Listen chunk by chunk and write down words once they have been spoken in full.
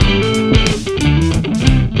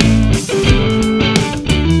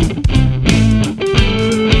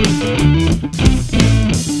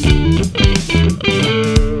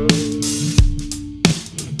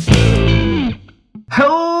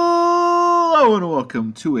Hello and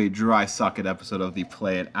welcome to a dry socket episode of the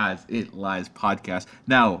Play It As It Lies podcast.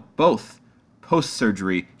 Now, both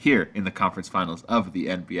post-surgery here in the conference finals of the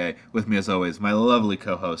NBA. With me as always, my lovely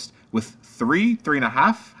co-host with three and a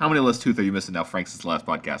half. How many less tooth are you missing now, Frank, since the last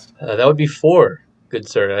podcast? That would be four, good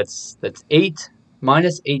sir. That's eight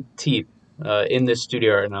minus eight teeth in this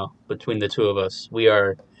studio right now between the two of us. We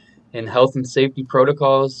are in health and safety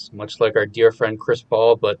protocols, much like our dear friend Chris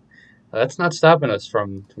Paul, but that's not stopping us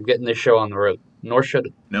from getting this show on the road, nor should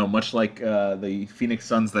it. No, much like the Phoenix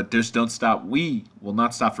Suns that just don't stop, we will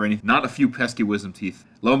not stop for anything. Not a few pesky wisdom teeth.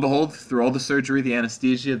 Lo and behold, through all the surgery, the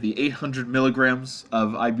anesthesia, the 800 milligrams of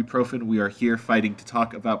ibuprofen, we are here fighting to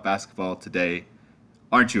talk about basketball today.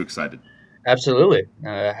 Aren't you excited? Absolutely.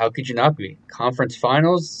 How could you not be? Conference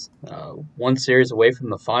finals, one series away from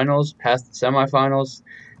the finals, past the semifinals.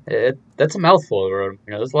 That's a mouthful,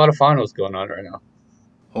 there's a lot of finals going on right now.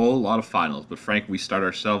 Whole lot of finals, but Frank, we start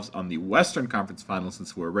ourselves on the Western Conference Finals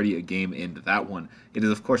since we're already a game into that one. It is,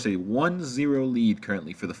 of course, a 1-0 lead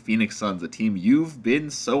currently for the Phoenix Suns, a team you've been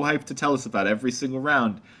so hyped to tell us about every single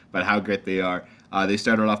round, about how great they are. They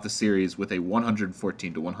started off the series with a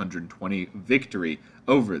 114-120 victory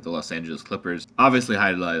over the Los Angeles Clippers, obviously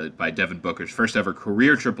highlighted by Devin Booker's first ever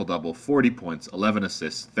career triple-double, 40 points, 11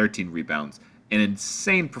 assists, 13 rebounds, an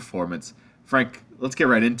insane performance. Frank, let's get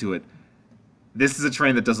right into it. This is a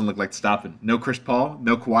train that doesn't look like stopping. No Chris Paul,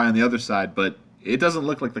 no Kawhi on the other side, but it doesn't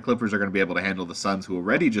look like the Clippers are going to be able to handle the Suns, who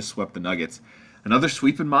already just swept the Nuggets. Another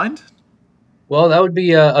sweep in mind? Well, that would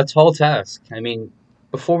be a tall task. I mean,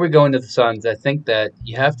 before we go into the Suns, I think that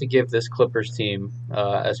you have to give this Clippers team,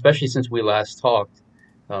 especially since we last talked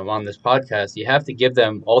on this podcast, you have to give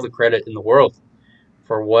them all the credit in the world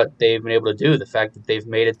for what they've been able to do. The fact that they've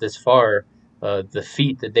made it this far, the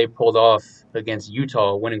feat that they pulled off against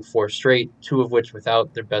Utah, winning 4 straight, 2 of which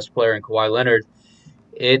without their best player in Kawhi Leonard,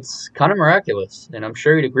 it's kind of miraculous. And I'm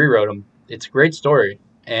sure you'd agree, Rodham. It's a great story.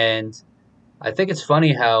 And I think it's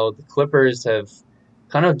funny how the Clippers have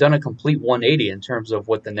kind of done a complete 180 in terms of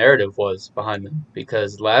what the narrative was behind them.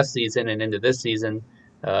 Because last season and into this season,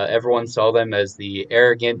 everyone saw them as the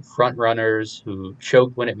arrogant front runners who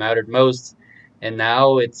choked when it mattered most. And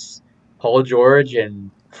now it's Paul George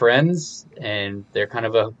and friends, and they're kind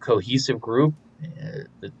of a cohesive group,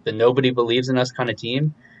 the nobody believes in us kind of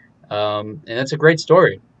team. And that's a great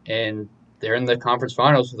story. And they're in the conference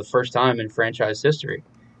finals for the first time in franchise history.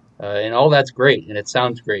 And all that's great, and it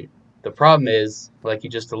sounds great. The problem is, like you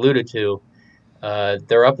just alluded to,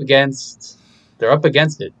 they're up against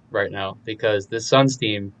it right now because this Suns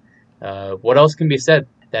team, what else can be said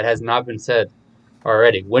that has not been said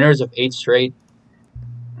already? Winners of 8 straight.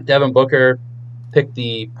 Devin Booker picked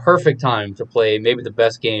the perfect time to play maybe the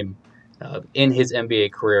best game in his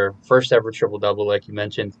NBA career. First ever triple-double, like you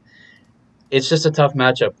mentioned. It's just a tough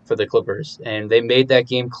matchup for the Clippers, and they made that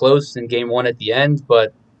game close in game 1 at the end,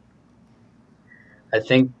 but I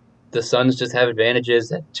think the Suns just have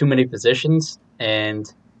advantages at too many positions,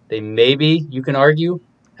 and they maybe, you can argue,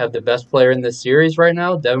 have the best player in this series right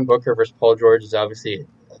now. Devin Booker versus Paul George is obviously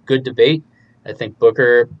a good debate. I think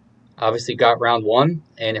Booker obviously got round 1,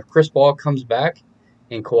 and if Chris Paul comes back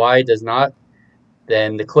and Kawhi does not,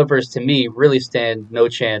 then the Clippers, to me, really stand no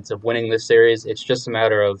chance of winning this series. It's just a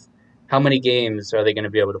matter of how many games are they going to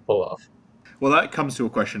be able to pull off. Well, that comes to a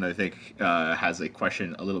question I think has a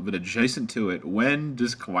question a little bit adjacent to it. When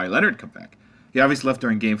does Kawhi Leonard come back? He obviously left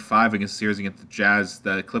during Game 5 against the series against the Jazz.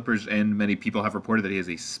 The Clippers and many people have reported that he has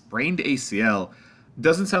a sprained ACL.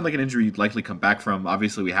 Doesn't sound like an injury you'd likely come back from.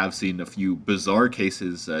 Obviously, we have seen a few bizarre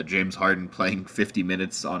cases. James Harden playing 50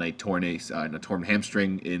 minutes on a torn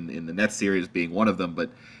hamstring in the Nets series being one of them. But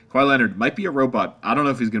Kawhi Leonard might be a robot. I don't know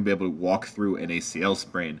if he's going to be able to walk through an ACL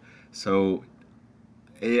sprain. So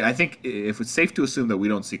I think if it's safe to assume that we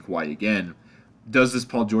don't see Kawhi again, does this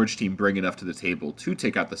Paul George team bring enough to the table to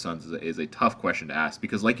take out the Suns is a tough question to ask.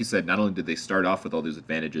 Because like you said, not only did they start off with all these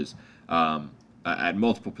advantages, at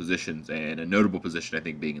multiple positions, and a notable position, I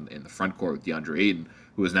think, being in the front court with DeAndre Ayton,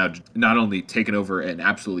 who has now not only taken over and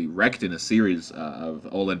absolutely wrecked in a series of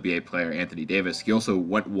All-NBA player Anthony Davis, he also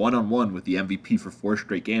went one-on-one with the MVP for 4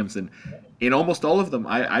 straight games, and in almost all of them,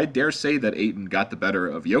 I dare say that Ayton got the better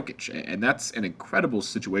of Jokic, and that's an incredible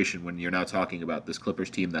situation when you're now talking about this Clippers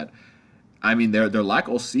team that, I mean, their lack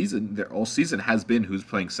all season has been who's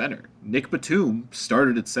playing center. Nick Batum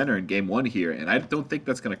started at center in Game 1 here, and I don't think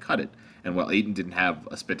that's going to cut it. And while Ayton didn't have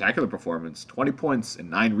a spectacular performance, 20 points and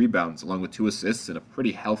 9 rebounds, along with 2 assists and a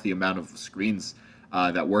pretty healthy amount of screens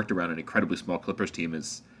that worked around an incredibly small Clippers team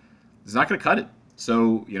is not going to cut it.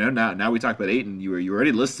 So, now we talk about Ayton. You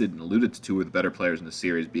already listed and alluded to 2 of the better players in the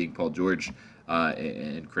series, being Paul George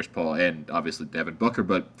and Chris Paul, and obviously Devin Booker.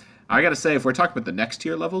 But I gotta say, if we're talking about the next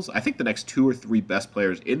tier levels, I think the next two or three best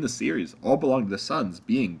players in the series all belong to the Suns,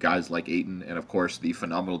 being guys like Ayton and, of course, the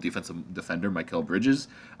phenomenal defensive defender Mikal Bridges,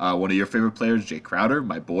 one of your favorite players, Jay Crowder,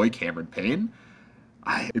 my boy Cameron Payne.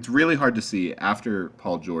 It's really hard to see after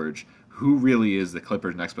Paul George who really is the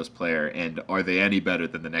Clippers' next best player, and are they any better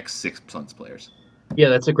than the next six Suns players? Yeah,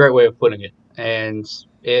 that's a great way of putting it. And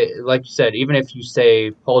like you said, even if you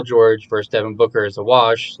say Paul George versus Devin Booker is a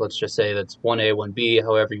wash, let's just say that's 1A, 1B,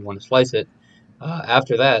 however you want to slice it.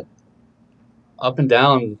 After that, up and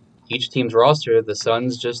down each team's roster, the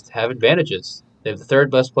Suns just have advantages. They have the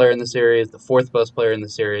third best player in the series, the fourth best player in the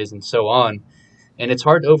series, and so on. And it's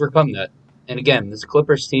hard to overcome that. And again, this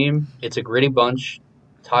Clippers team, it's a gritty bunch.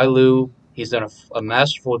 Ty Lue, he's done a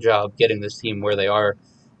masterful job getting this team where they are.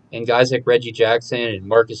 And guys like Reggie Jackson and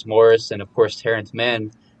Marcus Morris and, of course, Terrence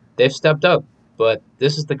Mann, they've stepped up. But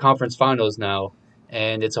this is the conference finals now,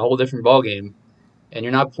 and it's a whole different ballgame. And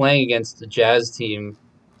you're not playing against a Jazz team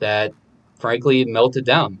that, frankly, melted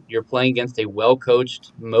down. You're playing against a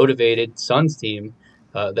well-coached, motivated Suns team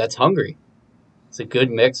that's hungry. It's a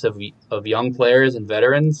good mix of young players and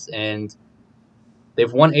veterans, and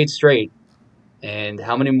they've won 8 straight. And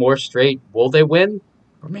how many more straight will they win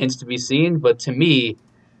remains to be seen. But to me,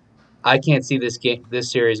 I can't see this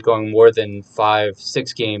series going more than 5,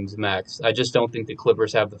 6 games max. I just don't think the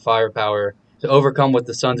Clippers have the firepower to overcome what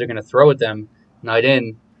the Suns are going to throw at them night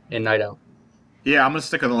in and night out. Yeah, I'm going to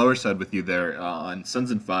stick on the lower side with you there on Suns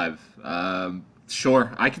in 5.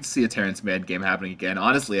 Sure, I could see a Terrence Mann game happening again.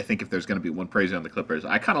 Honestly, I think if there's going to be one praise on the Clippers,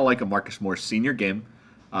 I kind of like a Marcus Morris senior game.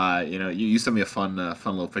 You sent me a fun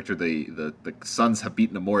little picture. The Suns have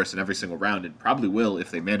beaten a Morris in every single round, and probably will if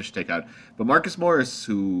they manage to take out. But Marcus Morris,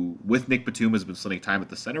 who with Nick Batum has been spending time at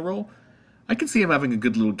the center role, I can see him having a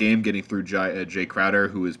good little game getting through Jay Crowder,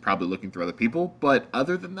 who is probably looking through other people. But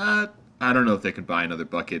other than that, I don't know if they can buy another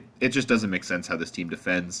bucket. It just doesn't make sense how this team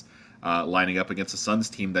defends. Lining up against a Suns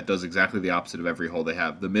team that does exactly the opposite of every hole they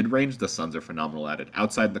have. The mid-range, the Suns are phenomenal at it.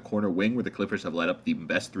 Outside in the corner wing, where the Clippers have let up the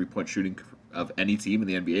best three-point shooting of any team in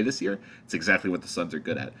the NBA this year, it's exactly what the Suns are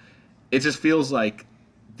good at. It just feels like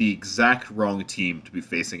the exact wrong team to be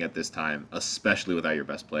facing at this time, especially without your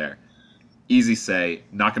best player. Easy say,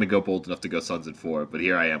 not going to go bold enough to go Suns in 4, but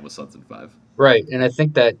here I am with Suns in 5. Right, and I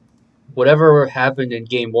think that whatever happened in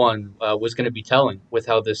Game 1 was going to be telling with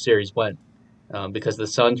how this series went. Because the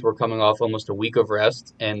Suns were coming off almost a week of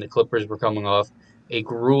rest, and the Clippers were coming off a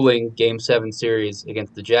grueling Game 7 series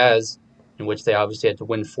against the Jazz, in which they obviously had to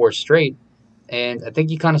win 4 straight. And I think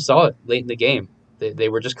you kind of saw it late in the game. They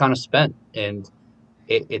were just kind of spent, and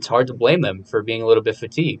it's hard to blame them for being a little bit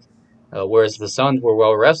fatigued. Whereas the Suns were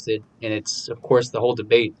well rested, and it's, of course, the whole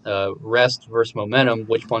debate, rest versus momentum,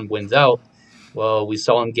 which one wins out. Well, we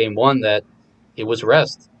saw in Game 1 that it was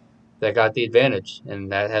rest that got the advantage,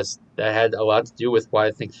 and that had a lot to do with why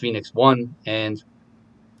I think Phoenix won. And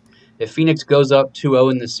if Phoenix goes up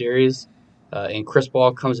 2-0 in the series, and Chris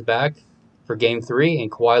Paul comes back for Game 3,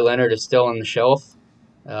 and Kawhi Leonard is still on the shelf,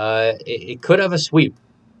 it could have a sweep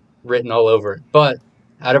written all over it. But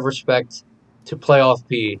out of respect to Playoff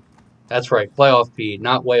P, that's right, Playoff P,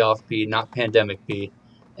 not Way Off P, not Pandemic P,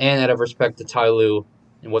 and out of respect to Ty Lue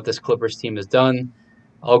and what this Clippers team has done,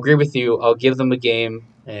 I'll agree with you. I'll give them a game.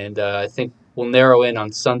 And I think we'll narrow in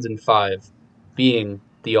on Suns in 5 being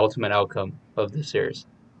the ultimate outcome of this series.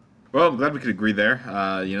 Well, I'm glad we could agree there.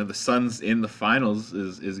 The Suns in the finals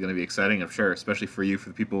is going to be exciting, I'm sure, especially for you, for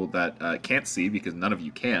the people that can't see, because none of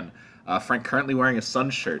you can. Frank currently wearing a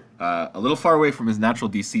Suns shirt, a little far away from his natural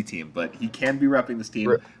DC team, but he can be repping this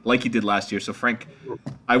team like he did last year. So, Frank,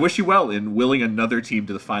 I wish you well in willing another team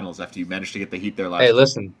to the finals after you managed to get the Heat there last year. Hey,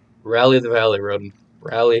 listen, rally the Valley, Roden.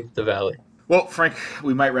 Rally the Valley. Well, Frank,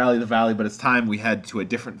 we might rally the valley, but it's time we head to a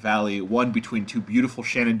different valley, one between two beautiful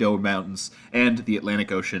Shenandoah Mountains and the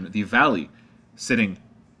Atlantic Ocean. The valley sitting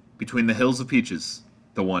between the hills of Peaches,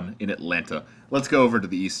 the one in Atlanta. Let's go over to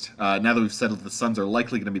the East. Now that we've settled the Suns are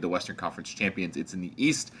likely going to be the Western Conference champions, it's in the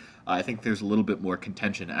East. I think there's a little bit more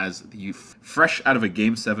contention as the fresh out of a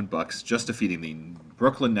Game 7 Bucks, just defeating the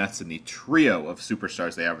Brooklyn Nets and the trio of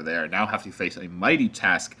superstars they have over there, now have to face a mighty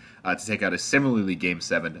task to take out a similarly Game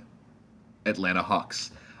 7 Atlanta Hawks.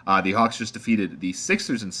 The Hawks just defeated the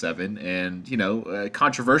Sixers in 7, and,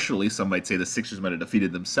 controversially, some might say the Sixers might have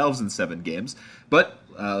defeated themselves in 7 games, but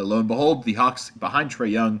lo and behold, the Hawks behind Trae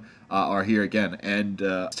Young are here again, and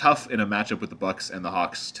it's tough in a matchup with the Bucks and the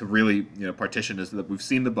Hawks to really, partition as that. We've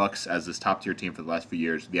seen the Bucks as this top-tier team for the last few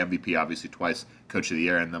years, the MVP obviously twice, Coach of the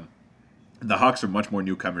Year in them. The Hawks are much more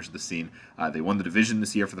newcomers to the scene. They won the division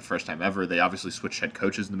this year for the first time ever. They obviously switched head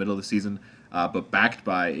coaches in the middle of the season, but backed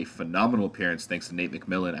by a phenomenal appearance thanks to Nate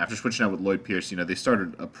McMillan. After switching out with Lloyd Pierce, they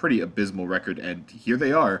started a pretty abysmal record, and here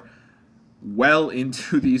they are, well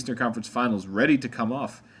into the Eastern Conference Finals, ready to come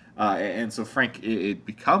off. And so, Frank, it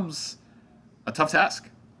becomes a tough task,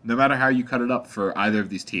 no matter how you cut it up for either of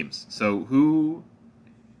these teams. So, who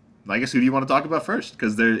do you want to talk about first?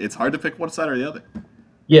 Because it's hard to pick one side or the other.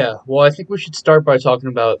 Yeah, well, I think we should start by talking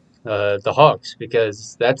about the Hawks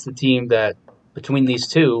because that's the team that, between these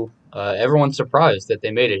two, everyone's surprised that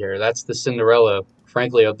they made it here. That's the Cinderella,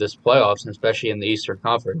 frankly, of this playoffs, and especially in the Eastern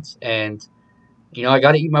Conference. And, I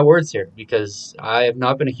got to eat my words here because I have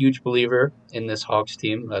not been a huge believer in this Hawks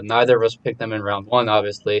team. Neither of us picked them in round one,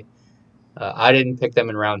 obviously. I didn't pick them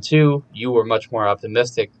in round two. You were much more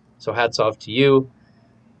optimistic, so hats off to you.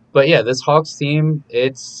 But yeah, this Hawks team,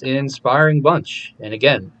 it's an inspiring bunch. And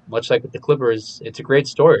again, much like with the Clippers, it's a great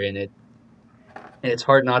story, and it's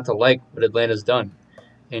hard not to like what Atlanta's done.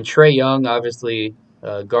 And Trae Young obviously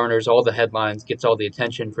garners all the headlines, gets all the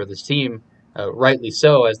attention for this team, rightly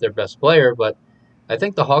so as their best player. But I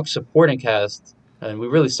think the Hawks supporting cast, and we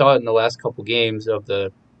really saw it in the last couple games of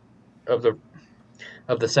the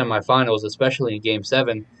semifinals, especially in Game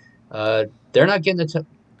 7, they're not getting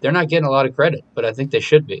they're not getting a lot of credit, but I think they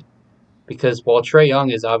should be. Because while Trae Young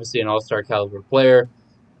is obviously an all-star caliber player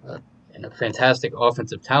and a fantastic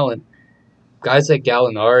offensive talent, guys like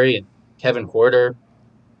Gallinari and Kevin Porter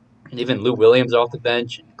and even Lou Williams off the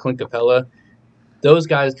bench, and Clint Capella, those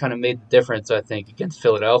guys kind of made the difference, I think, against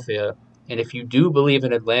Philadelphia. And if you do believe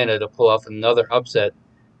in Atlanta to pull off another upset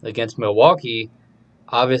against Milwaukee,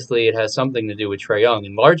 obviously it has something to do with Trae Young,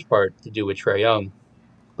 in large part to do with Trae Young.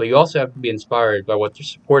 But you also have to be inspired by what their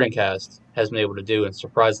supporting cast has been able to do and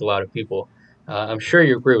surprised a lot of people. I'm sure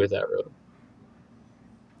you agree with that, Rode.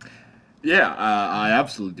 Yeah, I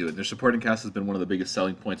absolutely do. And their supporting cast has been one of the biggest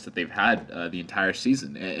selling points that they've had the entire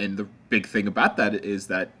season. And the big thing about that is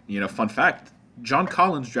that, fun fact, John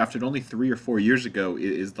Collins, drafted only 3 or 4 years ago,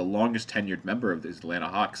 is the longest tenured member of the Atlanta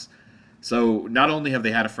Hawks. So not only have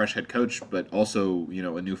they had a fresh head coach, but also,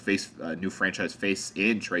 a new franchise face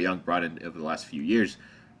in Trae Young brought in over the last few years.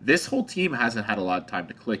 This whole team hasn't had a lot of time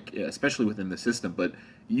to click, especially within the system, but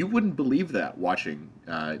you wouldn't believe that watching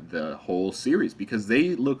the whole series because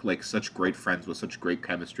they look like such great friends with such great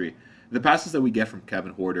chemistry. The passes that we get from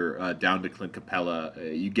Kevin Porter down to Clint Capella,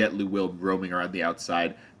 you get Lou Will roaming around the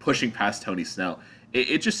outside, pushing past Tony Snell.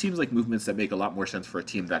 It just seems like movements that make a lot more sense for a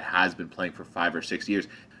team that has been playing for 5 or 6 years,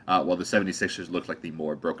 while the 76ers look like the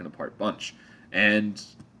more broken apart bunch. And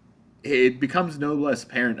it becomes no less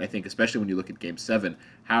apparent, I think, especially when you look at Game 7,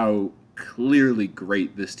 how clearly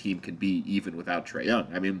great this team can be even without Trae Young.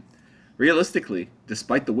 I mean, realistically,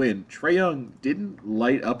 despite the win, Trae Young didn't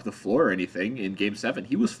light up the floor or anything in Game 7.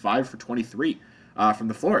 He was 5 for 23 from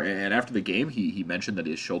the floor. And after the game, he mentioned that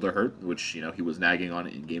his shoulder hurt, which, he was nagging on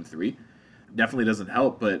in Game 3. Definitely doesn't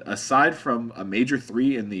help, but aside from a major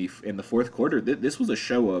 3 in the fourth quarter, this was a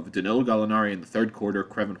show of Danilo Gallinari in the third quarter,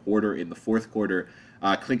 Kevin Porter in the fourth quarter,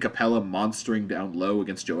 Clint Capella monstering down low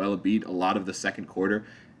against Joel Embiid a lot of the second quarter.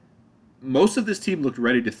 Most of this team looked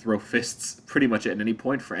ready to throw fists pretty much at any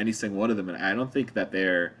point for any single one of them, and I don't think that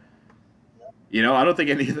I don't think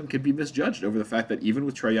any of them can be misjudged over the fact that even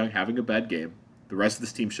with Trae Young having a bad game, the rest of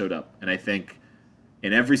this team showed up, and I think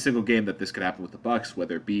in every single game that this could happen with the Bucks,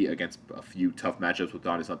 whether it be against a few tough matchups with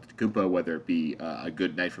Giannis Antetokounmpo, whether it be a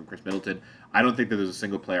good night from Chris Middleton, I don't think that there's a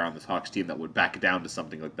single player on this Hawks team that would back down to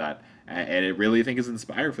something like that. And it really, I think, is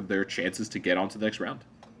inspired for their chances to get on to the next round.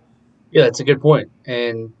 Yeah, that's a good point.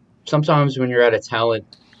 And sometimes when you're at a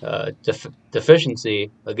talent deficiency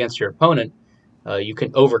against your opponent, you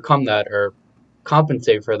can overcome that or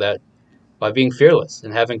compensate for that by being fearless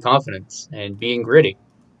and having confidence and being gritty.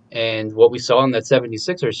 And what we saw in that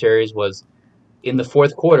 76ers series was in the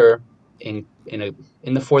fourth quarter, in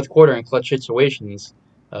the fourth quarter in clutch situations,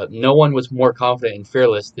 no one was more confident and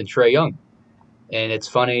fearless than Trae Young. And it's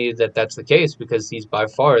funny that that's the case because he's by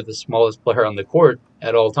far the smallest player on the court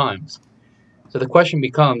at all times. So the question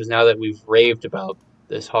becomes, now that we've raved about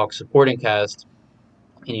this Hawks supporting cast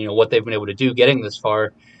and what they've been able to do getting this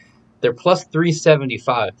far, they're plus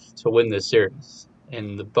 375 to win this series,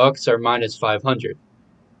 and the Bucks are minus 500.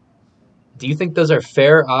 Do you think those are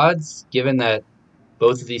fair odds, given that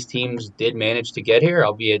both of these teams did manage to get here,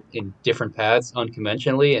 albeit in different paths,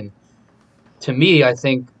 unconventionally? And to me, I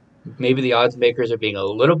think maybe the odds makers are being a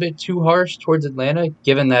little bit too harsh towards Atlanta,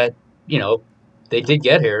 given that, they did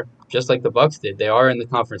get here, just like the Bucks did. They are in the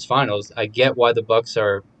conference finals. I get why the Bucks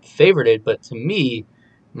are favorited, but to me,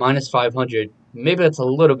 minus 500, maybe that's a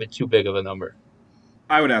little bit too big of a number.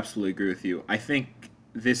 I would absolutely agree with you. I think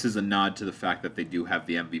this is a nod to the fact that they do have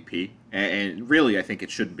the MVP, and really, I think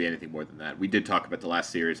it shouldn't be anything more than that. We did talk about the last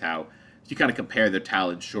series how if you kind of compare their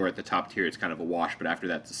talent, sure, at the top tier, it's kind of a wash, but after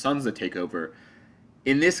that, it's the Suns that take over.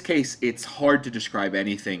 In this case, it's hard to describe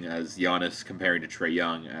anything as Giannis comparing to Trae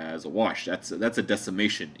Young as a wash. That's a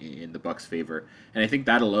decimation in the Bucks' favor, and I think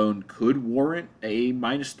that alone could warrant a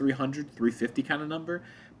minus 300, 350 kind of number.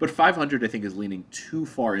 But 500, I think, is leaning too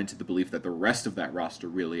far into the belief that the rest of that roster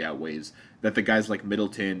really outweighs that the guys like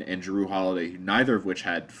Middleton and Jrue Holiday, neither of which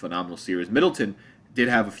had phenomenal series. Middleton did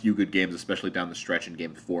have a few good games, especially down the stretch in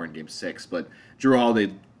Game 4 and Game 6, but Jrue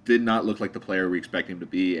Holiday did not look like the player we expect him to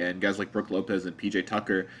be, and guys like Brook Lopez and PJ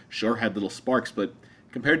Tucker sure had little sparks, but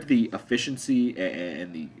compared to the efficiency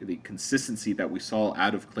and the consistency that we saw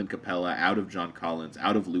out of Clint Capella, out of John Collins,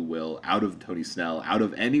 out of Lou Will, out of Tony Snell, out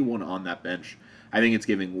of anyone on that bench, I think it's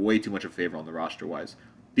giving way too much of a favor on the roster-wise.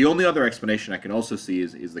 The only other explanation I can also see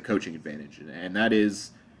is the coaching advantage, and that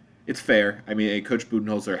is it's fair. I mean, Coach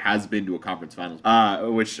Budenholzer has been to a conference finals,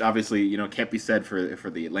 which obviously can't be said for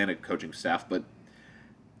the Atlanta coaching staff, but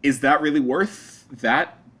is that really worth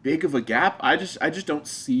that big of a gap? I just don't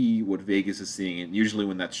see what Vegas is seeing, and usually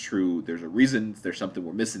when that's true, there's a reason, there's something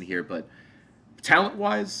we're missing here, but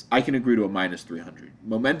talent-wise, I can agree to a minus 300.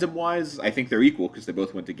 Momentum-wise, I think they're equal because they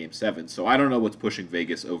both went to Game 7, so I don't know what's pushing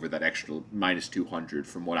Vegas over that extra minus 200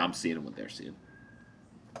 from what I'm seeing and what they're seeing.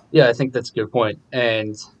 Yeah, I think that's a good point.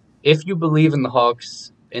 And if you believe in the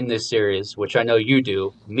Hawks in this series, which I know you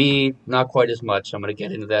do, me, not quite as much. I'm going to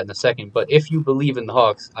get into that in a second. But if you believe in the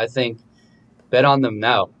Hawks, I think bet on them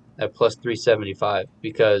now at plus 375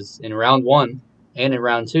 because in round one and in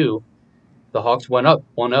round two, the Hawks went up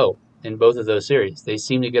 1-0 in both of those series. They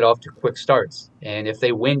seem to get off to quick starts. And if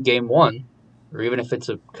they win game one, or even if it's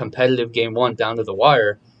a competitive game one down to the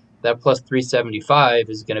wire, that plus 375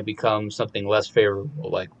 is going to become something less favorable,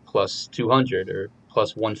 like plus 200 or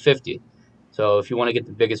plus 150. So if you want to get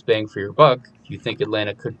the biggest bang for your buck, if you think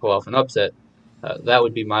Atlanta could pull off an upset, that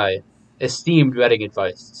would be my esteemed betting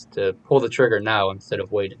advice, to pull the trigger now instead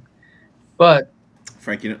of waiting. But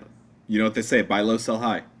Frank, you know what they say, buy low, sell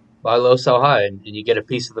high. Buy low, sell high, and you get a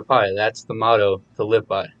piece of the pie. That's the motto to live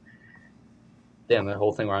by. Damn, that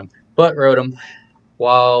whole thing rhymed. But, Rodham,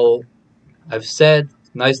 while I've said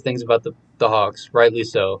nice things about the Hawks, rightly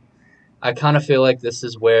so, I kind of feel like this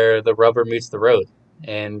is where the rubber meets the road.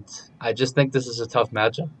 And I just think this is a tough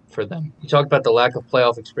matchup for them. You talked about the lack of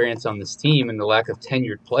playoff experience on this team and the lack of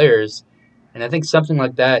tenured players. And I think something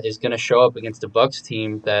like that is going to show up against a Bucks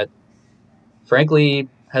team that, frankly,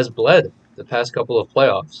 has bled the past couple of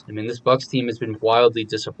playoffs. I mean, this Bucks team has been wildly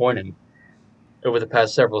disappointing over the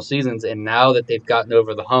past several seasons. And now that they've gotten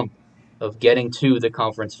over the hump of getting to the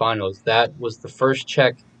conference finals, that was the first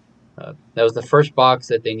check. That was the first box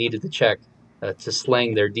that they needed to check to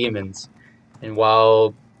slaying their demons. And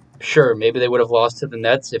while, sure, maybe they would have lost to the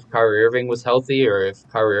Nets if Kyrie Irving was healthy, or if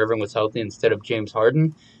Kyrie Irving was healthy instead of James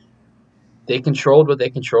Harden, they controlled what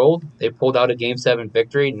they controlled. They pulled out a Game 7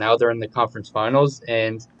 victory. Now they're in the conference finals.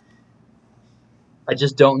 And I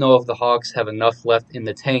just don't know if the Hawks have enough left in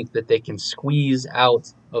the tank that they can squeeze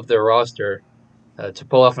out of their roster to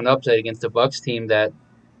pull off an upset against a Bucks team that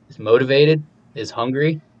is motivated, is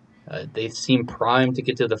hungry. They seem primed to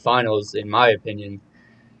get to the finals, in my opinion.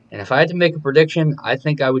 And if I had to make a prediction, I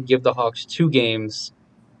think I would give the Hawks 2 games.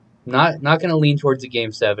 Not going to lean towards a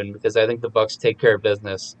Game 7 because I think the Bucks take care of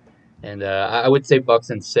business. And I would say Bucks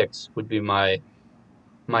in 6 would be my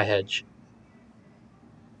hedge.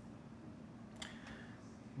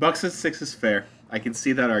 Bucks at 6 is fair. I can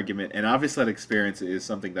see that argument, and obviously that experience is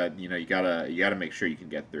something that you gotta make sure you can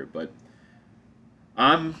get through. But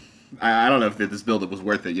I don't know if this build-up was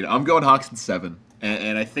worth it. I'm going Hawks in 7.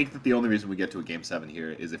 And I think that the only reason we get to a Game 7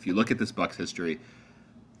 here is if you look at this Bucks history,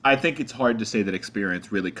 I think it's hard to say that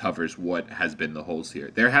experience really covers what has been the holes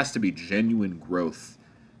here. There has to be genuine growth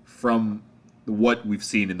from what we've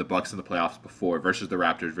seen in the Bucks in the playoffs before versus the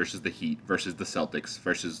Raptors, versus the Heat, versus the Celtics,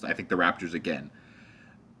 versus, I think, the Raptors again.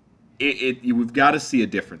 We've got to see a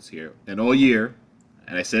difference here. And all year,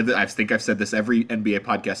 and I think I've said this every NBA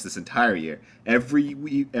podcast this entire year. Every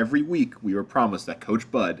week we were promised that Coach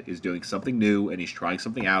Bud is doing something new and he's trying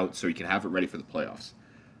something out so he can have it ready for the playoffs.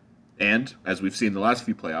 And as we've seen in the last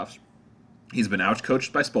few playoffs, he's been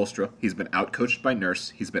outcoached by Spoelstra, he's been outcoached by Nurse,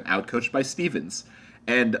 he's been outcoached by Stevens.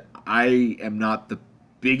 And I am not the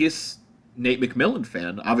biggest Nate McMillan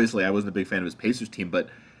fan. Obviously, I wasn't a big fan of his Pacers team, but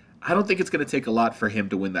I don't think it's going to take a lot for him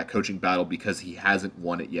to win that coaching battle because he hasn't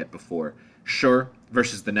won it yet before. Sure,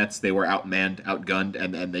 versus the Nets, they were outmanned, outgunned,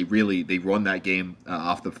 and they won that game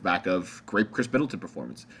off the back of great Chris Middleton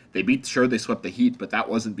performance. They swept the Heat, but that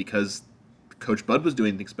wasn't because Coach Bud was doing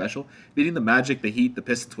anything special. Beating the Magic, the Heat, the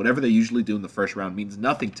Pistons, whatever they usually do in the first round means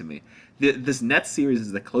nothing to me. This Nets series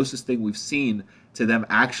is the closest thing we've seen to them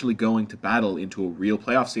actually going to battle into a real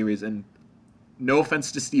playoff series. And no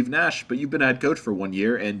offense to Steve Nash, but you've been a head coach for 1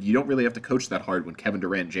 year, and you don't really have to coach that hard when Kevin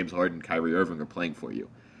Durant, James Harden, Kyrie Irving are playing for you.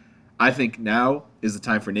 I think now is the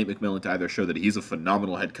time for Nate McMillan to either show that he's a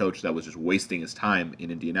phenomenal head coach that was just wasting his time in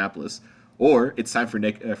Indianapolis, or it's time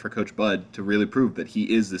for Coach Bud to really prove that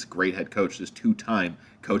he is this great head coach, this two-time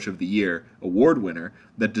Coach of the Year award winner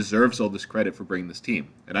that deserves all this credit for bringing this team.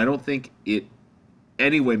 And I don't think it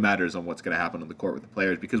anyway matters on what's going to happen on the court with the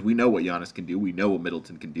players, because we know what Giannis can do, we know what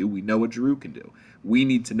Middleton can do, we know what Drew can do. We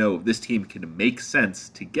need to know if this team can make sense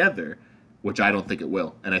together, which I don't think it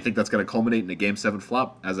will. And I think that's going to culminate in a Game 7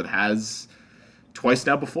 flop, as it has twice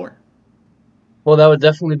now before. Well, that would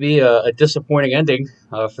definitely be a disappointing ending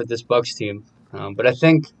for this Bucks team. But I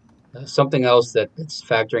think something else that's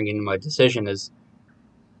factoring into my decision is,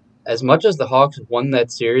 as much as the Hawks won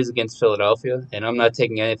that series against Philadelphia, and I'm not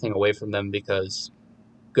taking anything away from them because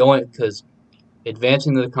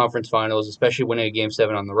advancing to the conference finals, especially winning a Game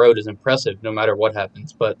 7 on the road, is impressive no matter what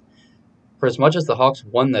happens. But for as much as the Hawks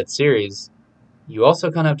won that series, you also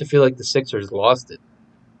kind of have to feel like the Sixers lost it.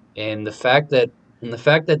 And the fact that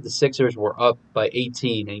the Sixers were up by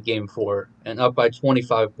 18 in Game 4 and up by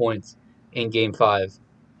 25 points in Game 5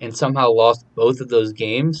 and somehow lost both of those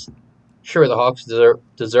games, sure, the Hawks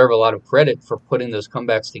deserve a lot of credit for putting those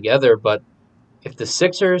comebacks together, but if the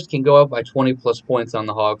Sixers can go up by 20-plus points on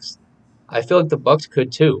the Hawks, I feel like the Bucks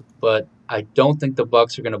could too, but I don't think the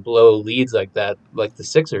Bucks are going to blow leads like that, like the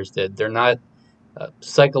Sixers did. They're not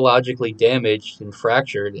psychologically damaged and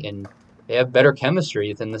fractured, and they have better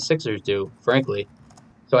chemistry than the Sixers do, frankly.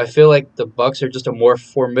 So I feel like the Bucks are just a more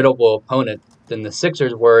formidable opponent than the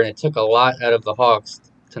Sixers were, and it took a lot out of the Hawks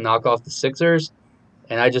to knock off the Sixers,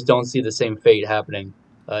 and I just don't see the same fate happening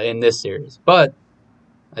in this series. But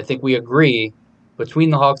I think we agree,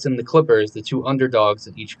 between the Hawks and the Clippers, the two underdogs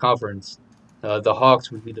in each conference, the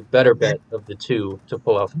Hawks would be the better bet of the two to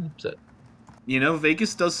pull off an upset. You know,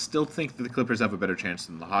 Vegas does still think that the Clippers have a better chance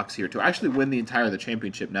than the Hawks here to actually win the entire of the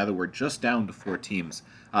championship now that we're just down to 4 teams.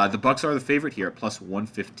 The Bucks are the favorite here at plus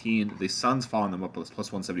 115. The Suns following them up with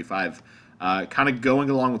plus 175. Kind of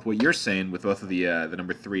going along with what you're saying with both of the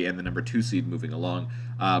number 3 and the number 2 seed moving along.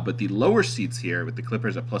 But the lower seeds here with the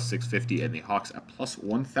Clippers at plus 650 and the Hawks at plus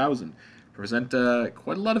 1,000 present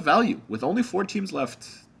quite a lot of value. With only 4 teams left,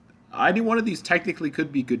 any one of these technically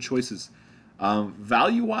could be good choices.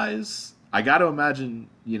 Value-wise, I got to imagine,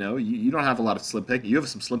 you don't have a lot of slim pick. You have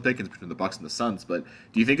some slim pickings between the Bucks and the Suns, but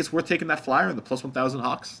do you think it's worth taking that flyer on the plus 1,000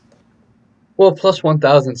 Hawks? Well, plus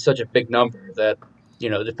 1,000 is such a big number that,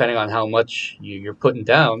 depending on how much you're putting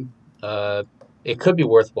down, it could be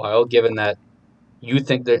worthwhile, given that you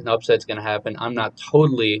think that an upset's going to happen. I'm not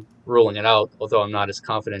totally ruling it out, although I'm not as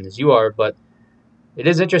confident as you are, but it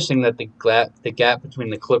is interesting that the gap between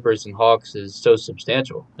the Clippers and Hawks is so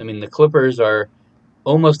substantial. I mean, the Clippers are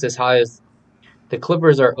almost as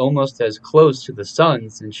close to the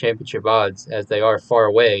Suns in championship odds as they are far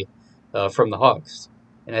away from the Hawks.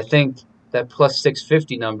 And I think that plus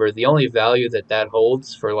 650 number, the only value that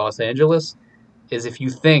holds for Los Angeles is if you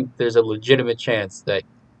think there's a legitimate chance that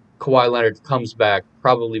Kawhi Leonard comes back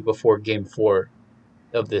probably before Game 4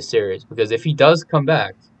 of this series. Because if he does come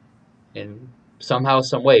back and somehow,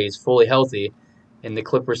 some way, he's fully healthy, and the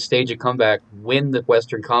Clippers stage a comeback, win the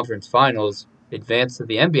Western Conference Finals, advance to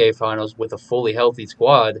the NBA Finals with a fully healthy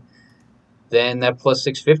squad, then that plus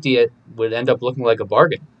 650 would end up looking like a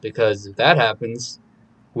bargain. Because if that happens,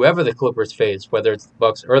 whoever the Clippers face, whether it's the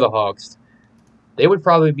Bucks or the Hawks, they would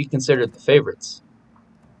probably be considered the favorites.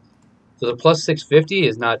 So the plus 650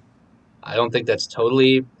 is not, I don't think that's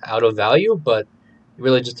totally out of value, but it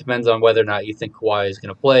really just depends on whether or not you think Kawhi is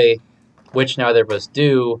going to play, which neither of us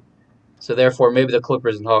do. So therefore, maybe the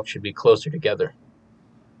Clippers and Hawks should be closer together.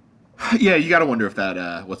 Yeah, you got to wonder if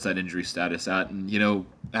what's that injury status at? And,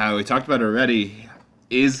 we talked about it already.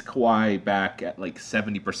 Is Kawhi back at like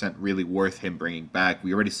 70% really worth him bringing back?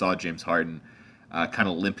 We already saw James Harden kind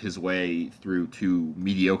of limp his way through 2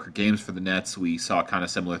 mediocre games for the Nets. We saw a kind of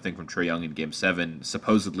similar thing from Trae Young in Game 7.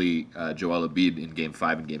 Supposedly, Joel Embiid in Game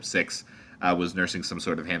 5 and Game 6 was nursing some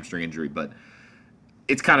sort of hamstring injury, but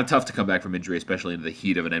it's kind of tough to come back from injury, especially into the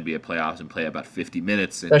heat of an NBA playoffs and play about 50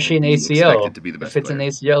 minutes. Especially an ACL. To be the best if it's player. An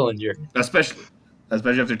ACL injury. Especially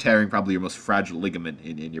after tearing probably your most fragile ligament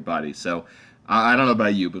in your body. So I don't know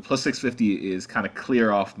about you, but plus 650 is kind of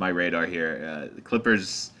clear off my radar here. The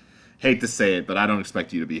Clippers, hate to say it, but I don't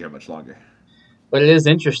expect you to be here much longer. But it is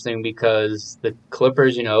interesting because the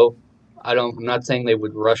Clippers, I'm not saying they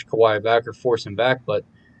would rush Kawhi back or force him back, but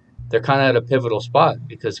they're kind of at a pivotal spot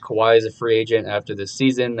because Kawhi is a free agent after this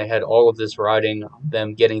season. They had all of this riding on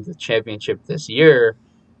them getting the championship this year,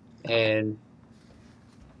 and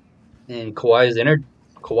and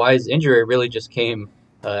Kawhi's injury really just came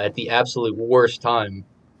at the absolute worst time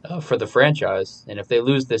for the franchise. And if they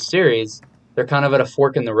lose this series, they're kind of at a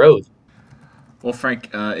fork in the road. Well, Frank,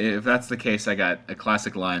 if that's the case, I got a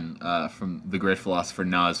classic line from the great philosopher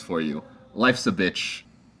Nas for you. Life's a bitch.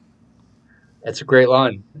 That's a great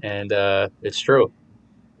line, and it's true.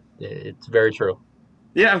 It's very true.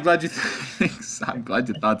 Yeah, I'm glad you. I'm glad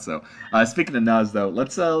you thought so. Speaking of Nas, though,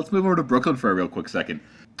 let's move over to Brooklyn for a real quick second.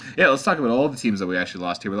 Yeah, let's talk about all the teams that we actually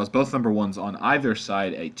lost here. We lost both number ones on either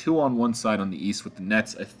side. A 2 on one side on the East with the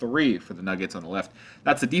Nets, a 3 for the Nuggets on the left.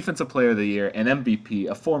 That's a Defensive Player of the Year, an MVP,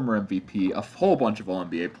 a former MVP, a whole bunch of All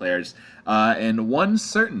NBA players, and one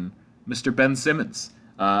certain Mr. Ben Simmons.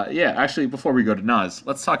 Yeah, actually, before we go to Nas,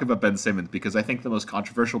 let's talk about Ben Simmons because I think the most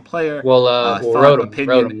controversial player, Well, thought,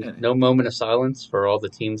 opinion. No moment of silence for all the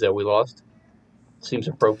teams that we lost. Seems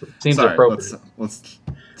appropriate. Seems Sorry, appropriate. let's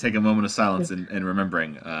take a moment of silence in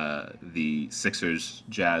remembering the Sixers,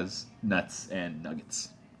 Jazz, Nets, and Nuggets.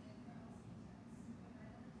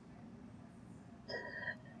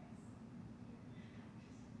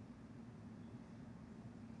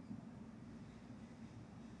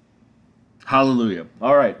 Hallelujah.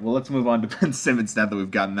 All right, well, let's move on to Ben Simmons now that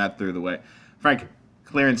we've gotten that through the way. Frank,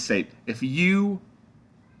 clear and state, if you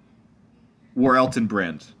were Elton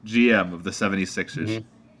Brand, GM of the 76ers,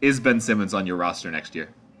 is Ben Simmons on your roster next year?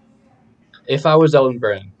 If I was Elton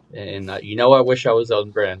Brand, and I wish I was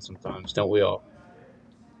Elton Brand sometimes, don't we all?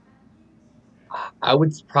 I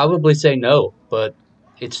would probably say no, but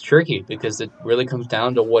it's tricky because it really comes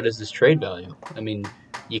down to what is his trade value. I mean,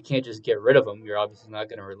 you can't just get rid of him. You're obviously not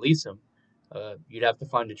going to release him. You'd have to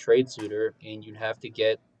find a trade suitor, and you'd have to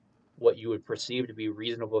get what you would perceive to be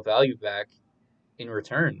reasonable value back in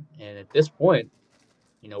return. And at this point,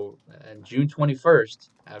 on June 21st,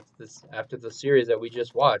 after the series that we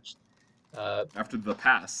just watched, After the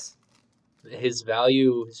pass. his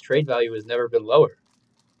trade value has never been lower.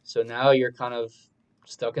 So now you're kind of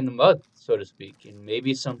stuck in the mud, so to speak. And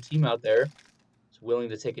maybe some team out there is willing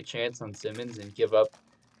to take a chance on Simmons and give up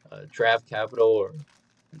draft capital or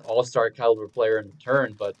an all-star caliber player in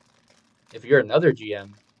return. But if you're another GM,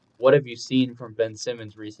 what have you seen from Ben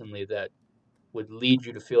Simmons recently that would lead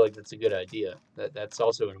you to feel like that's a good idea? That's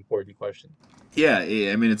also an important question. Yeah,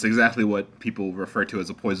 I mean, it's exactly what people refer to as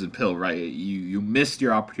a poison pill, right? You missed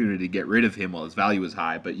your opportunity to get rid of him while his value is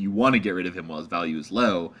high, but you want to get rid of him while his value is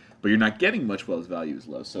low, but you're not getting much while his value is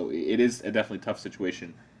low. So it is a definitely tough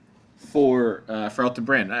situation for Elton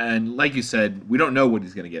Brand. And like you said, we don't know what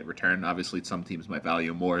he's going to get in return. Obviously, some teams might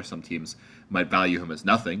value him more. Some teams might value him as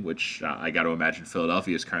nothing, which I got to imagine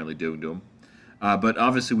Philadelphia is currently doing to him. But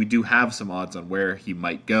obviously, we do have some odds on where he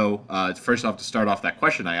might go. First off, to start off that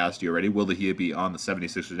question I asked you already, will he be on the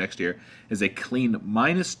 76ers next year, is a clean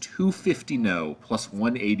minus 250 no, plus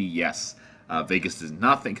 180 yes. Vegas does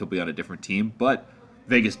not think he'll be on a different team, but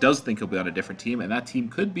Vegas does think he'll be on a different team, and that team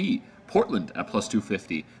could be Portland at plus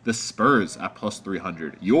 250, the Spurs at plus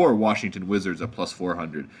 300, your Washington Wizards at plus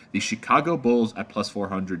 400, the Chicago Bulls at plus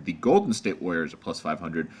 400, the Golden State Warriors at plus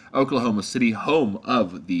 500, Oklahoma City,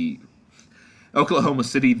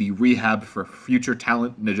 the rehab for future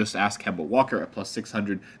talent. Just ask Kemba Walker at plus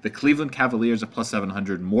 600. The Cleveland Cavaliers at plus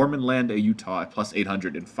 700. Mormon Land, Utah at plus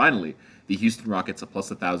 800. And finally, the Houston Rockets at plus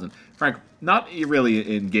 1,000. Frank, not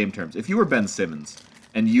really in game terms. If you were Ben Simmons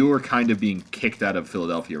and you were kind of being kicked out of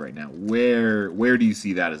Philadelphia right now, where do you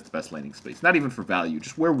see that as the best landing space? Not even for value.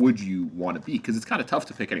 Just where would you want to be? Because it's kind of tough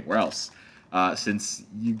to pick anywhere else since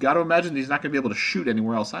you've got to imagine he's not going to be able to shoot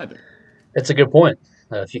anywhere else either. That's a good point.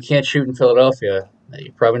 If you can't shoot in Philadelphia,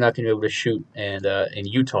 you're probably not going to be able to shoot in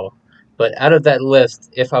Utah. But out of that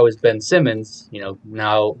list, if I was Ben Simmons,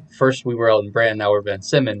 now first we were Elton Brand, now we're Ben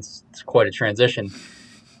Simmons. It's quite a transition.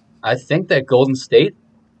 I think that Golden State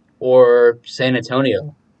or San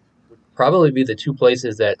Antonio would probably be the two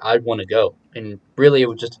places that I'd want to go. And really, it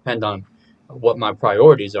would just depend on what my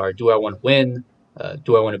priorities are. Do I want to win?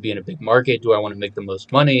 Do I want to be in a big market? Do I want to make the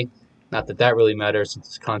most money? Not that that really matters since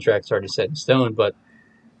this contract's already set in stone, but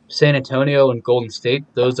San Antonio and Golden State,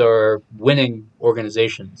 those are winning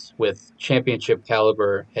organizations with championship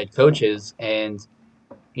caliber head coaches. And,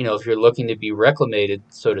 if you're looking to be reclamated,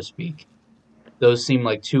 so to speak, those seem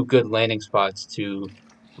like two good landing spots to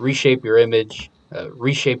reshape your image,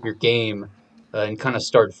 reshape your game, and kind of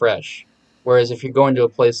start fresh. Whereas if you're going to a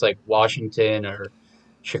place like Washington or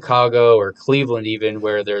Chicago or Cleveland even,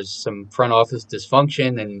 where there's some front office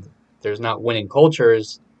dysfunction and there's not winning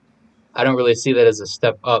cultures, I don't really see that as a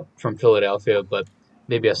step up from Philadelphia, but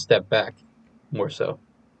maybe a step back more so.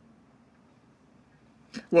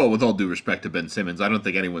 Well, with all due respect to Ben Simmons, I don't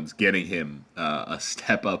think anyone's getting him a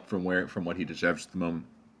step up from what he deserves at the moment.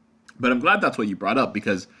 But I'm glad that's what you brought up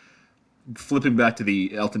because flipping back to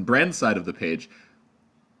the Elton Brand side of the page,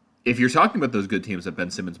 if you're talking about those good teams that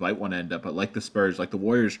Ben Simmons might want to end up at, like the Spurs, like the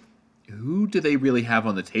Warriors, who do they really have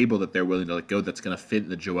on the table that they're willing to let go that's going to fit in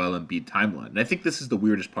the Joel Embiid timeline? And I think this is the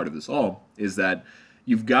weirdest part of this all, is that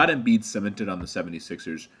you've got Embiid cemented on the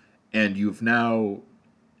 76ers, and you've now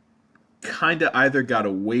kind of either got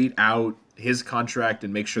to wait out his contract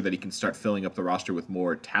and make sure that he can start filling up the roster with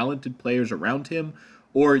more talented players around him,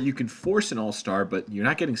 or you can force an all-star, but you're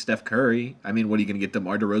not getting Steph Curry. I mean, what are you going to get,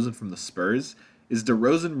 DeMar DeRozan from the Spurs? Is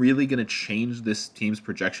DeRozan really going to change this team's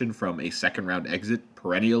projection from a second-round exit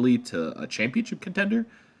perennially to a championship contender?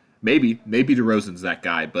 Maybe DeRozan's that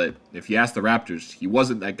guy, but if you ask the Raptors, he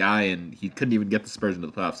wasn't that guy, and he couldn't even get the Spurs into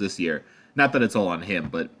the playoffs this year. Not that it's all on him,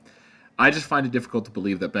 but I just find it difficult to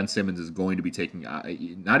believe that Ben Simmons is going to be taking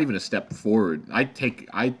not even a step forward. I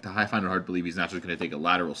find it hard to believe he's not just going to take a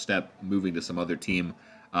lateral step, moving to some other team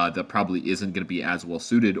that probably isn't going to be as well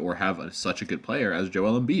suited or have such a good player as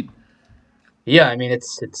Joel Embiid. Yeah, I mean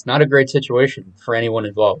it's not a great situation for anyone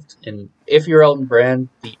involved. And if you're Elton Brand,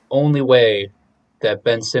 the only way that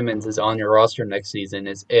Ben Simmons is on your roster next season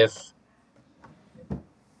is if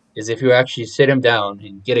you actually sit him down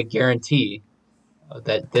and get a guarantee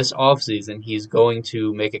that this offseason he's going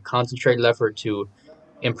to make a concentrated effort to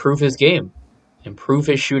improve his game, improve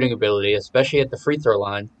his shooting ability, especially at the free throw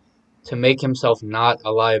line, to make himself not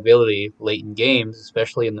a liability late in games,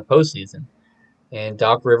 especially in the postseason. And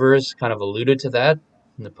Doc Rivers kind of alluded to that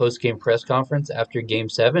in the post-game press conference after Game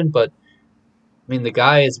 7. But, I mean, the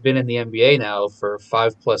guy has been in the NBA now for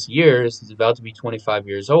 5+ years. He's about to be 25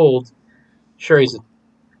 years old. Sure, he's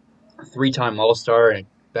a three-time All-Star and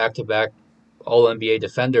back-to-back All-NBA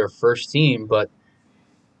defender, first team. But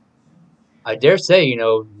I dare say,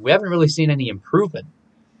 we haven't really seen any improvement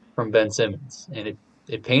from Ben Simmons. And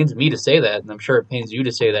it pains me to say that, and I'm sure it pains you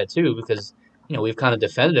to say that too, because, we've kind of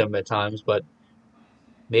defended him at times. But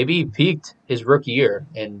maybe he peaked his rookie year,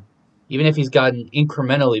 and even if he's gotten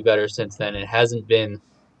incrementally better since then, it hasn't been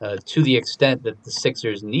to the extent that the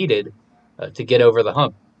Sixers needed to get over the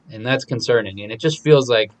hump, and that's concerning. And it just feels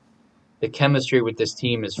like the chemistry with this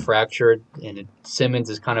team is fractured, and Simmons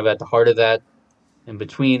is kind of at the heart of that. And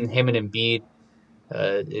between him and Embiid,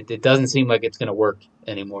 it doesn't seem like it's going to work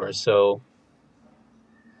anymore. So,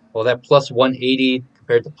 well, that plus 180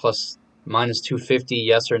 compared to plus minus 250,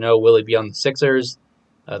 yes or no, will he be on the Sixers?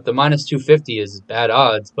 The minus 250 is bad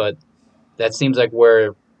odds, but that seems like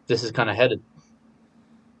where this is kind of headed.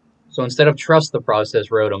 So instead of trust the process,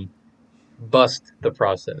 Rodham, bust the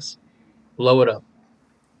process. Blow it up.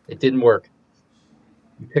 It didn't work.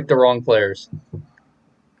 You picked the wrong players.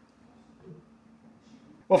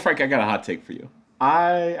 Well, Frank, I got a hot take for you.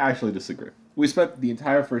 I actually disagree. We spent the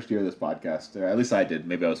entire first year of this podcast, or at least I did.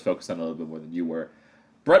 Maybe I was focused on it a little bit more than you were.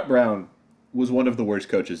 Brett Brown was one of the worst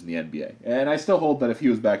coaches in the NBA. And I still hold that if he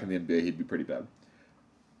was back in the NBA, he'd be pretty bad.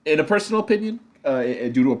 In a personal opinion,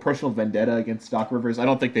 due to a personal vendetta against Doc Rivers, I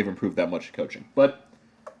don't think they've improved that much coaching. But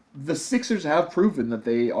the Sixers have proven that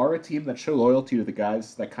they are a team that show loyalty to the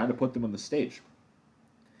guys that kind of put them on the stage.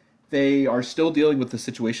 They are still dealing with the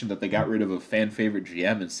situation that they got rid of a fan-favorite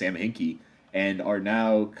GM in Sam Hinkie and are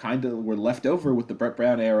now were left over with the Brett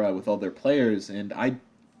Brown era with all their players. And I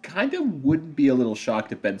kind of wouldn't be a little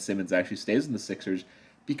shocked if Ben Simmons actually stays in the Sixers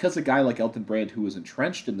because a guy like Elton Brand, who was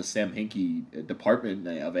entrenched in the Sam Hinkie department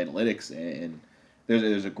of analytics, and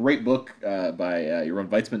there's a great book by Yaron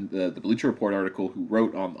Weitzman, the Bleacher Report article, who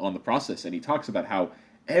wrote on the process, and he talks about how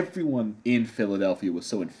everyone in Philadelphia was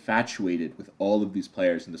so infatuated with all of these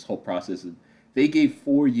players in this whole process, and they gave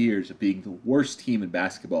 4 years of being the worst team in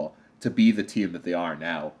basketball to be the team that they are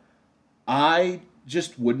now. I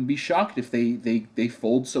just wouldn't be shocked if they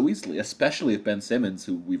fold so easily, especially if Ben Simmons,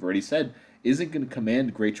 who we've already said, isn't going to command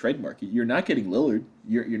a great trade market. You're not getting Lillard.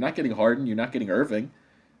 You're not getting Harden. You're not getting Irving.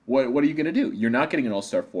 What are you going to do? You're not getting an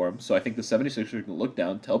all-star for him. So I think the 76ers are going to look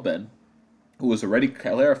down, tell Ben, who has already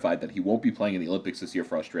clarified that he won't be playing in the Olympics this year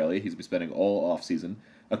for Australia. He's been spending all offseason,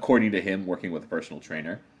 according to him, working with a personal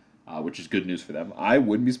trainer, which is good news for them. I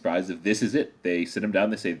wouldn't be surprised if this is it. They sit him down,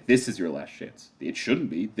 they say, this is your last chance. It shouldn't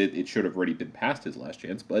be. It should have already been past his last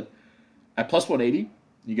chance. But at plus 180,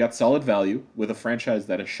 you got solid value with a franchise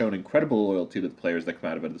that has shown incredible loyalty to the players that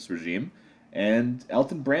come out of this regime. And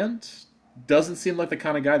Elton Brand doesn't seem like the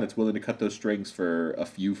kind of guy that's willing to cut those strings for a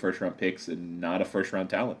few first-round picks and not a first-round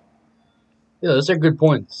talent. Yeah, those are good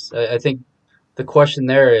points. I think the question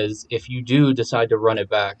there is, if you do decide to run it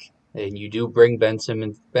back, and you do bring Ben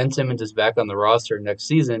Simmons is back on the roster next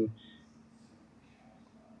season,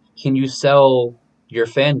 can you sell your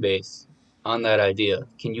fan base on that idea?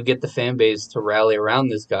 Can you get the fan base to rally around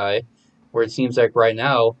this guy where it seems like right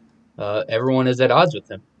now everyone is at odds with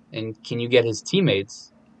him? And can you get his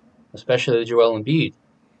teammates, especially Joel Embiid,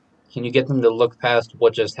 can you get them to look past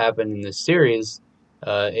what just happened in this series,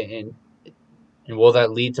 and will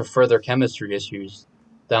that lead to further chemistry issues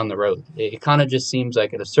down the road? It kind of just seems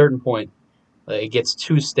like at a certain point, it gets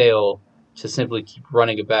too stale to simply keep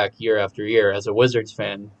running it back year after year. As a Wizards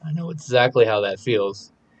fan, I know exactly how that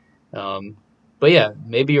feels. Um, but yeah,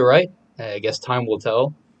 maybe you're right. I guess time will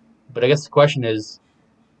tell. But I guess the question is,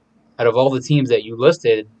 out of all the teams that you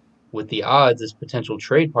listed with the odds as potential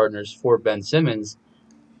trade partners for Ben Simmons,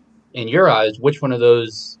 in your eyes, which one of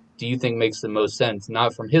those do you think makes the most sense?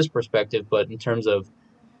 Not from his perspective, but in terms of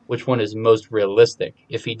which one is most realistic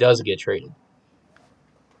if he does get traded.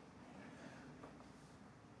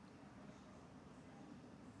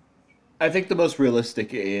 I think the most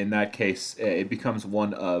realistic in that case, it becomes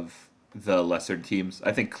one of the lesser teams.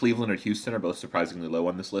 I think Cleveland or Houston are both surprisingly low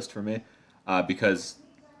on this list for me, because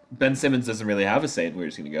Ben Simmons doesn't really have a say in where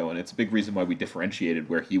he's going to go, and it's a big reason why we differentiated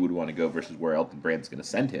where he would want to go versus where Elton Brand's going to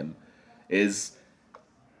send him. Is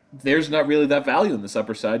there's not really that value in this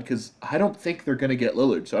upper side because I don't think they're going to get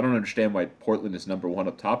Lillard. So I don't understand why Portland is number one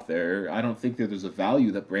up top there. I don't think that there's a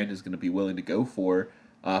value that Brand is going to be willing to go for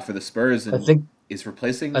the Spurs I and think is I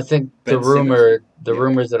replacing think Ben Simmons. the Yeah,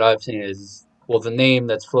 rumors that I've seen is well, the name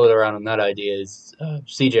that's floated around on that idea is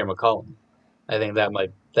C.J. McCollum. I think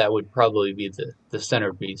that would probably be the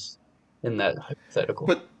centerpiece in that hypothetical.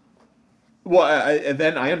 but well, and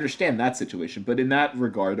then I understand that situation, but in that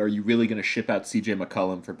regard, are you really going to ship out C.J.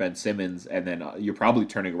 McCollum for Ben Simmons, and then you're probably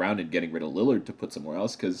turning around and getting rid of Lillard to put somewhere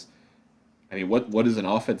else? Because I mean, what is an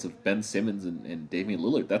offense of Ben Simmons and Damian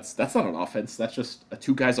Lillard? That's not an offense. That's just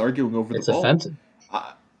two guys arguing over the It's ball. offensive.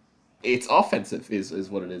 Uh, it's offensive is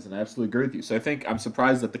what it is, and I absolutely agree with you. So I think I'm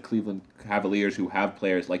surprised that the Cleveland Cavaliers, who have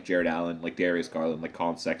players like Jared Allen, like Darius Garland, like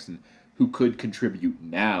Colin Sexton, who could contribute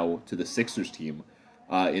now to the Sixers team,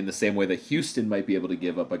 in the same way that Houston might be able to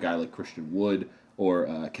give up a guy like Christian Wood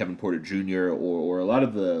or Kevin Porter Jr. or a lot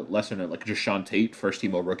of the lesser known like Jashawn Tate, first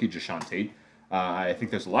team All Rookie Jashawn Tate. I think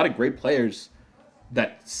there's a lot of great players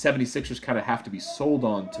that 76ers kind of have to be sold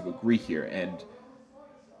on to agree here. And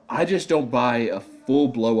I just don't buy a full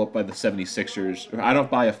blow up by the 76ers. I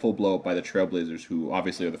don't buy a full blow up by the Trailblazers, who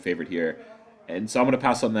obviously are the favorite here. And so I'm going to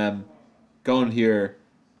pass on them. Going here.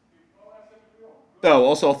 Oh,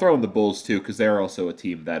 also, I'll throw in the Bulls, too, because they're also a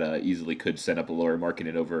team that easily could send up a lower marking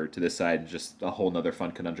it over to this side, and just a whole nother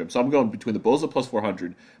fun conundrum. So I'm going between the Bulls at plus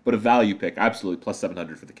 400, but a value pick, absolutely, plus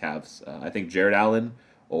 700 for the Cavs. I think Jared Allen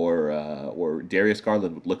or Darius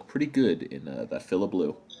Garland would look pretty good in that Phila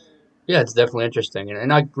blue. Yeah, it's definitely interesting,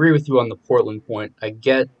 and I agree with you on the Portland point. I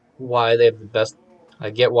get why they have the best.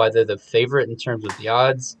 I get why they're the favorite in terms of the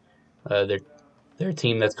odds. They're a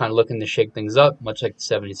team that's kind of looking to shake things up, much like the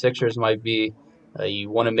 76ers might be. You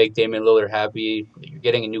want to make Damian Lillard happy. You're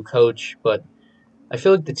getting a new coach, but I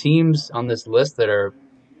feel like the teams on this list that are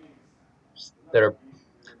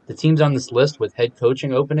the teams on this list with head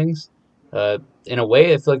coaching openings, in a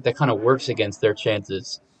way, I feel like that kind of works against their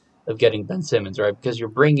chances of getting Ben Simmons, right? Because you're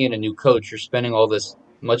bringing in a new coach, you're spending all this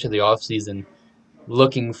much of the offseason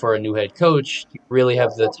looking for a new head coach. You really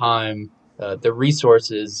have the time, the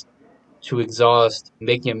resources to exhaust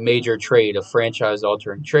making a major trade, a franchise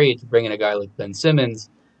altering trade to bring in a guy like Ben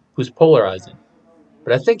Simmons, who's polarizing.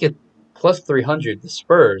 But I think at plus 300, the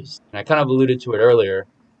Spurs, and I kind of alluded to it earlier,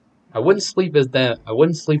 I wouldn't sleep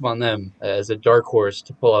on them as a dark horse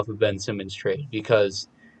to pull off a Ben Simmons trade because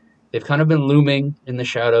they've kind of been looming in the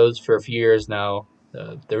shadows for a few years now.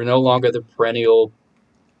 They're no longer the perennial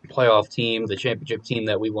playoff team, the championship team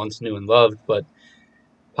that we once knew and loved. But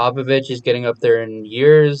Popovich is getting up there in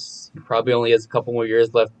years. He probably only has a couple more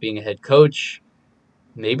years left being a head coach.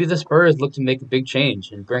 Maybe the Spurs look to make a big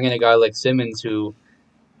change and bring in a guy like Simmons who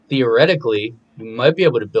theoretically you might be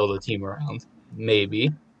able to build a team around.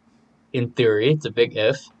 Maybe. In theory, it's a big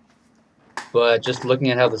if. But just looking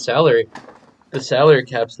at how the salary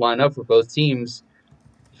caps line up for both teams,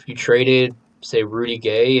 if you traded, say, Rudy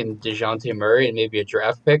Gay and DeJounte Murray and maybe a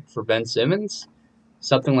draft pick for Ben Simmons,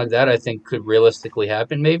 something like that I think could realistically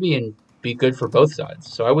happen maybe and be good for both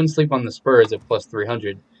sides. So I wouldn't sleep on the Spurs at plus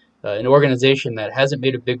 300. An organization that hasn't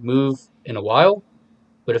made a big move in a while,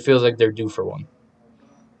 but it feels like they're due for one.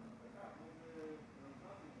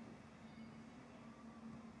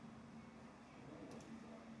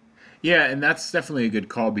 Yeah, and that's definitely a good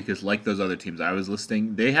call because, like those other teams I was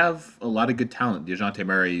listing, they have a lot of good talent. Dejounte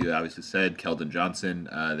Murray, you obviously said, Keldon Johnson,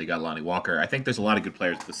 they got Lonnie Walker. I think there's a lot of good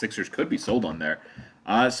players. The Sixers could be sold on there.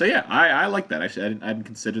 So yeah, I like that. Actually, I hadn't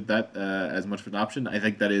considered that as much of an option. I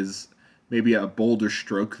think that is maybe a bolder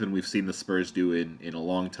stroke than we've seen the Spurs do in a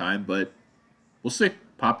long time, but we'll see.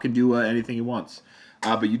 Pop can do anything he wants.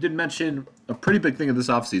 But you did mention a pretty big thing of this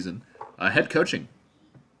offseason, head coaching.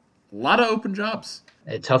 A lot of open jobs.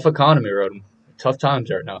 A tough economy, Roden. Tough times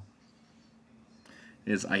right now.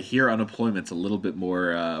 Is I hear unemployment's a little bit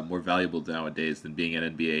more valuable nowadays than being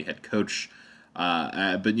an NBA head coach.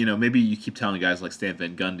 But maybe you keep telling guys like Stan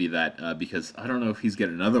Van Gundy that because I don't know if he's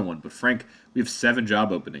getting another one. But Frank, we have 7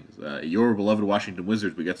 job openings. Your beloved Washington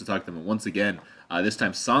Wizards, we got to talk to them once again. This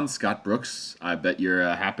time, son Scott Brooks. I bet you're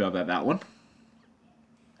happy about that one.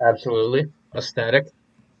 Absolutely. Ecstatic.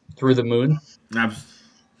 Through the moon.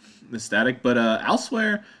 Ecstatic, but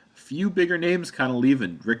elsewhere, few bigger names kind of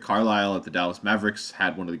leaving. Rick Carlisle at the Dallas Mavericks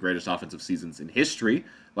had one of the greatest offensive seasons in history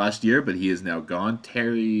last year, but he is now gone.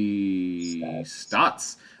 Terry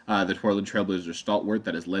Stotts, the Portland Trailblazers stalwart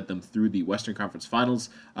that has led them through the Western Conference Finals,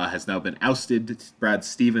 has now been ousted. Brad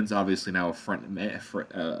Stevens, obviously now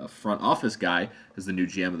a front office guy, is the new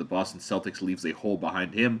GM of the Boston Celtics, leaves a hole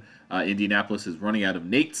behind him. Indianapolis is running out of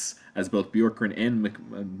Nates, as both Bjorkgren and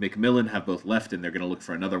McMillan have both left, and they're going to look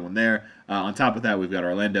for another one there. On top of that, we've got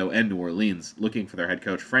Orlando and New Orleans looking for their head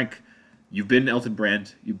coach. Frank, you've been Elton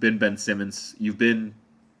Brand, you've been Ben Simmons, you've been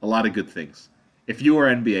a lot of good things. If you were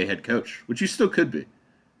NBA head coach, which you still could be,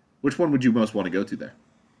 which one would you most want to go to there?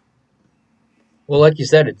 Well, like you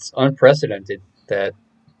said, it's unprecedented that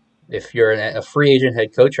if you're a free agent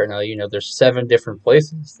head coach right now, there's 7 different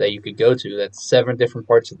places that you could go to. That's 7 different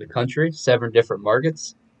parts of the country, 7 different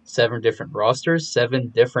markets, 7 different rosters, 7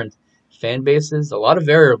 different fan bases, a lot of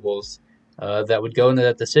variables that would go into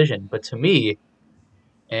that decision. But to me,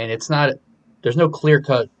 and there's no clear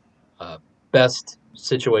cut best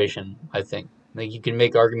situation, I think. Like you can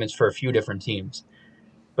make arguments for a few different teams.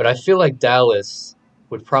 But I feel like Dallas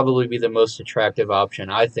would probably be the most attractive option,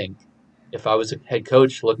 I think, if I was a head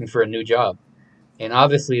coach looking for a new job. And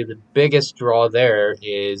obviously, the biggest draw there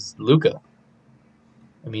is Luka.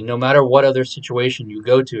 I mean, no matter what other situation you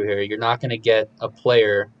go to here, you're not going to get a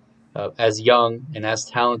player as young and as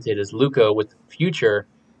talented as Luka with the future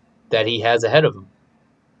that he has ahead of him.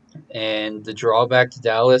 And the drawback to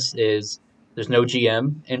Dallas is there's no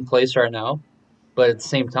GM in place right now. But at the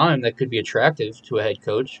same time, that could be attractive to a head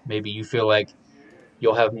coach. Maybe you feel like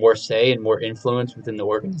you'll have more say and more influence within the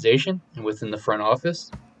organization and within the front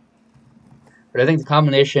office. But I think the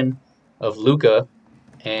combination of Luka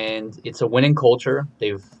and it's a winning culture.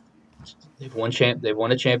 They've won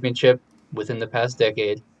a championship within the past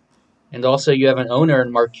decade, and also you have an owner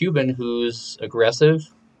in Mark Cuban who's aggressive,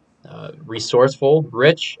 resourceful,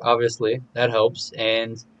 rich. Obviously, that helps,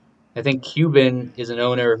 and I think Cuban is an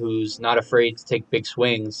owner who's not afraid to take big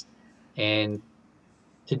swings and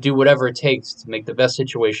to do whatever it takes to make the best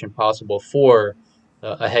situation possible for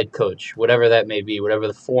a head coach, whatever that may be, whatever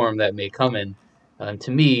the form that may come in.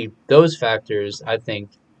 To me, those factors, I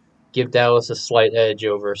think, give Dallas a slight edge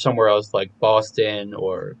over somewhere else like Boston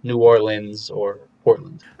or New Orleans or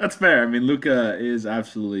Portland. That's fair. I mean, Luka is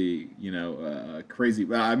absolutely, crazy.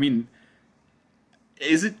 I mean,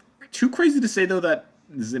 is it too crazy to say, though, that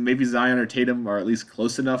maybe Zion or Tatum are at least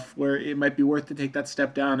close enough where it might be worth to take that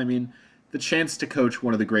step down? I mean, the chance to coach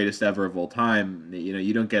one of the greatest ever of all time,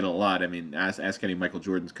 you don't get a lot. I mean, ask any Michael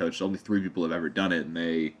Jordan's coach. Only 3 people have ever done it, and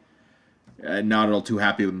they not at all too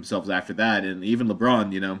happy with themselves after that. And even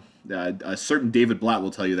LeBron, a certain David Blatt will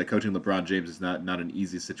tell you that coaching LeBron James is not an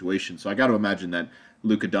easy situation. So I got to imagine that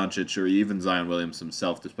Luka Doncic or even Zion Williams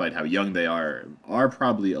himself, despite how young they are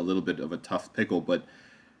probably a little bit of a tough pickle. But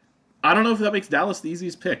I don't know if that makes Dallas the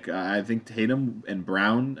easiest pick. I think Tatum and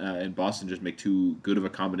Brown in Boston just make too good of a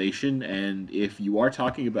combination. And if you are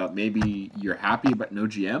talking about maybe you're happy about no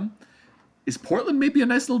GM, is Portland maybe a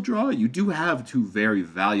nice little draw? You do have 2 very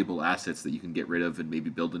valuable assets that you can get rid of and maybe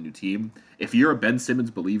build a new team. If you're a Ben Simmons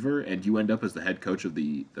believer and you end up as the head coach of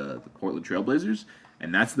the Portland Trailblazers,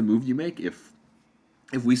 and that's the move you make, if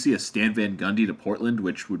we see a Stan Van Gundy to Portland,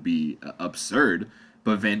 which would be absurd,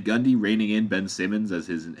 but Van Gundy reining in Ben Simmons as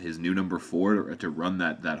his new number 4 to run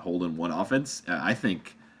that hole-in-one offense, I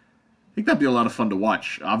think that'd be a lot of fun to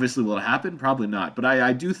watch. Obviously, will it happen? Probably not. But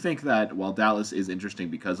I do think that while Dallas is interesting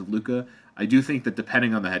because of Luka, I do think that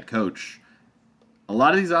depending on the head coach, a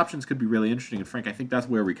lot of these options could be really interesting. And Frank, I think that's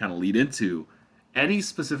where we kind of lead into any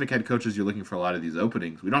specific head coaches you're looking for a lot of these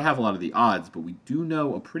openings. We don't have a lot of the odds, but we do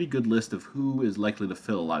know a pretty good list of who is likely to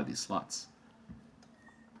fill a lot of these slots.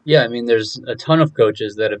 Yeah, I mean, there's a ton of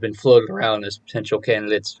coaches that have been floated around as potential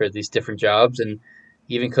candidates for these different jobs, and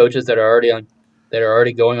even coaches that are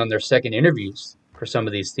already going on their second interviews for some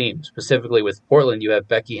of these teams. Specifically with Portland, you have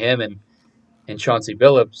Becky Hammon and Chauncey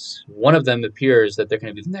Billups. One of them appears that they're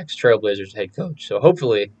going to be the next Trailblazers head coach. So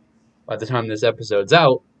hopefully, by the time this episode's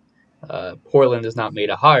out, Portland has not made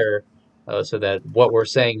a hire, so that what we're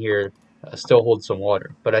saying here still holds some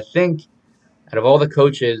water. But I think out of all the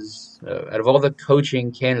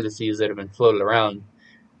coaching candidacies that have been floated around,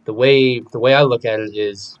 the way I look at it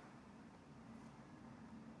is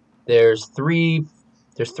there's three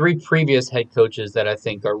there's three previous head coaches that I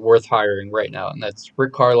think are worth hiring right now, and that's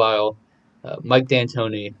Rick Carlisle, Mike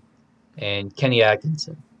D'Antoni, and Kenny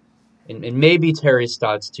Atkinson, and maybe Terry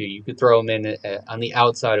Stotts too. You could throw him in on the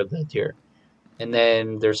outside of that tier. And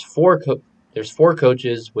then there's four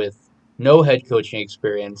coaches with no head coaching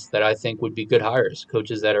experience that I think would be good hires.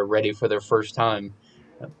 Coaches that are ready for their first time,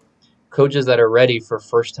 coaches that are ready for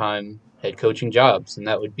first time head coaching jobs, and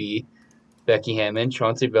that would be Becky Hammon,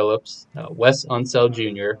 Chauncey Billups, Wes Unseld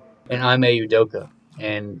Jr., and Ime Udoka.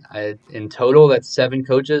 In total, that's seven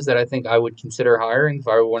coaches that I think I would consider hiring if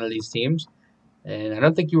I were one of these teams. And I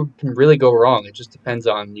don't think you can really go wrong. It just depends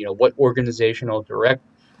on what organization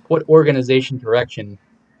direction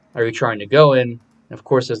are you trying to go in. And of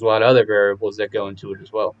course, there's a lot of other variables that go into it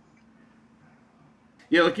as well.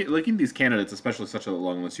 Yeah, looking at these candidates, especially such a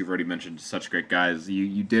long list, you've already mentioned such great guys.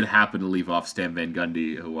 You did happen to leave off Stan Van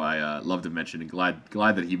Gundy, who I love to mention, and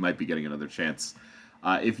glad that he might be getting another chance.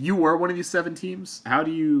 If you were one of these seven teams, how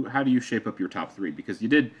do you shape up your top three? Because you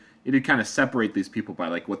did kind of separate these people by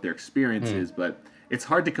like what their experience Hmm. is, but it's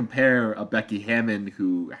hard to compare a Becky Hammon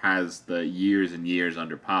who has the years and years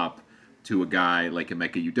under Pop to a guy like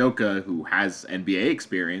Emeka Udoka who has NBA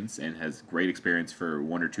experience and has great experience for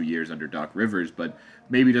 1 or 2 years under Doc Rivers, but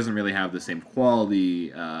maybe doesn't really have the same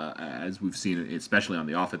quality as we've seen, especially on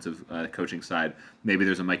the offensive coaching side. Maybe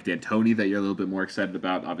there's a Mike D'Antoni that you're a little bit more excited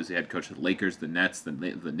about. Obviously, head coach of the Lakers, the Nets, the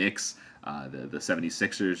Knicks, the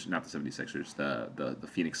 76ers, not the 76ers, the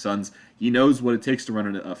Phoenix Suns. He knows what it takes to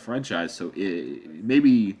run a franchise, so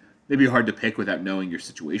maybe hard to pick without knowing your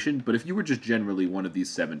situation. But if you were just generally one of these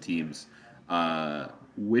seven teams,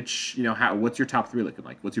 which what's your top three looking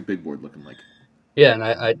like? What's your big board looking like? Yeah, and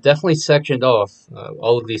I definitely sectioned off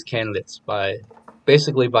all of these candidates by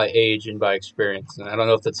basically by age and by experience. And I don't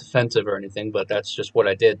know if that's offensive or anything, but that's just what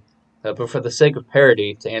I did. But for the sake of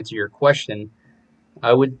parity, to answer your question,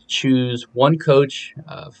 I would choose one coach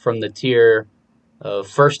from the tier of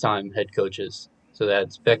first time head coaches. So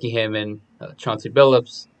that's Becky Hammon, Chauncey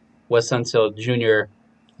Billups, Wes Unseld Jr.,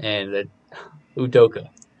 and Udoka.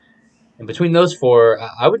 And between those four,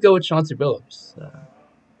 I would go with Chauncey Billups.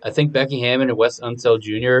 I think Becky Hammon and Wes Unseld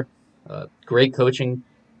Jr., great coaching,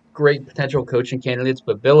 great potential coaching candidates.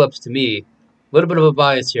 But Billups, to me, a little bit of a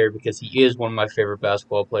bias here because he is one of my favorite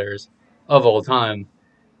basketball players of all time.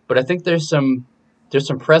 But I think there's some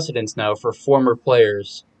precedence now for former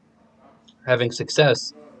players having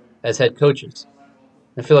success as head coaches.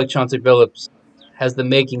 I feel like Chauncey Billups has the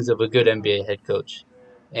makings of a good NBA head coach.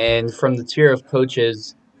 And from the tier of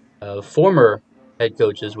coaches, former head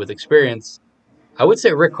coaches with experience, I would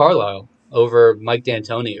say Rick Carlisle over Mike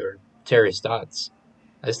D'Antoni or Terry Stotts.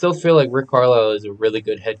 I still feel like Rick Carlisle is a really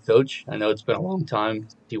good head coach. I know it's been a long time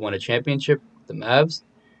since he won a championship with the Mavs,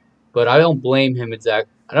 but I don't blame him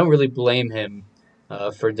I don't really blame him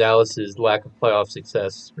for Dallas's lack of playoff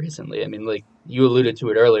success recently. I mean, like you alluded to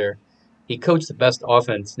it earlier, he coached the best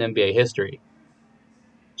offense in NBA history.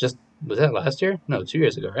 Just was that last year? No, 2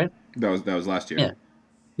 years ago, right? That was last year. Yeah.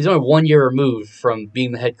 He's only 1 year removed from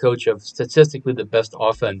being the head coach of statistically the best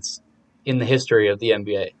offense in the history of the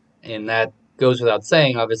NBA. And that goes without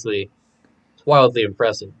saying, obviously, it's wildly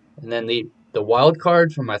impressive. And then the wild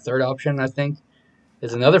card for my third option, I think,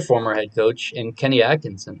 is another former head coach in Kenny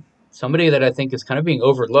Atkinson. Somebody that I think is kind of being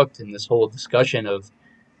overlooked in this whole discussion of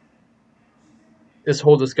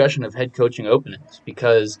head coaching openings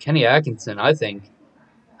because Kenny Atkinson, I think,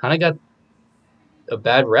 kind of got a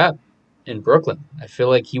bad rap in Brooklyn. I feel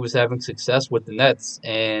like he was having success with the Nets,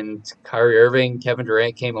 and Kyrie Irving, Kevin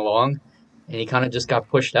Durant came along, and he kind of just got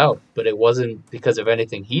pushed out. But it wasn't because of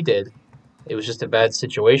anything he did. It was just a bad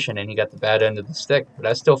situation, and he got the bad end of the stick. But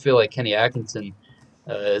I still feel like Kenny Atkinson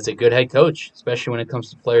is a good head coach, especially when it comes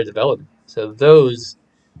to player development. So those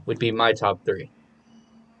would be my top three.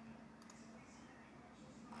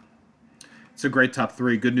 It's a great top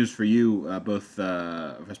three. Good news for you, both,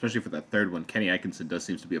 especially for that third one. Kenny Atkinson does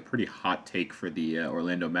seems to be a pretty hot take for the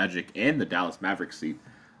Orlando Magic and the Dallas Mavericks seat.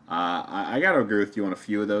 I gotta agree with you on a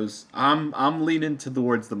few of those. I'm leaning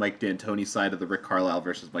towards the Mike D'Antoni side of the Rick Carlisle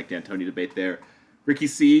versus Mike D'Antoni debate there. Ricky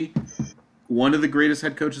C, one of the greatest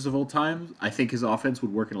head coaches of all time. I think his offense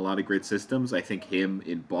would work in a lot of great systems. I think him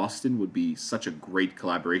in Boston would be such a great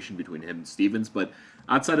collaboration between him and Stevens. But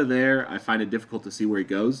outside of there, I find it difficult to see where he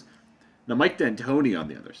goes. Now, Mike D'Antoni, on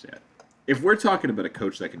the other side, if we're talking about a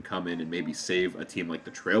coach that can come in and maybe save a team like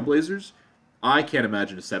the Trailblazers, I can't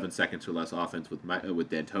imagine a 7 seconds or less offense with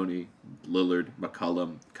D'Antoni, Lillard,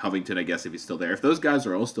 McCollum, Covington, I guess, if he's still there. If those guys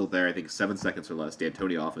are all still there, I think 7 seconds or less,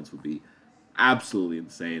 D'Antoni offense would be absolutely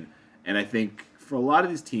insane. And I think for a lot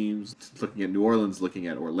of these teams, looking at New Orleans, looking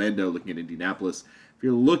at Orlando, looking at Indianapolis, if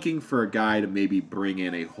you're looking for a guy to maybe bring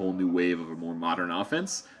in a whole new wave of a more modern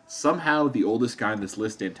offense, somehow the oldest guy on this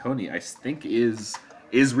list, D'Antoni, I think is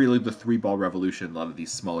really the three-ball revolution a lot of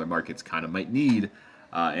these smaller markets kind of might need.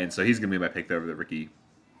 And so he's going to be my pick there over the Ricky.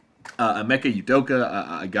 Emeka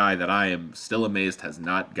Udoka, a guy that I am still amazed has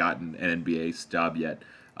not gotten an NBA job yet.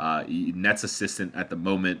 Nets assistant at the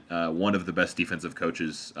moment, one of the best defensive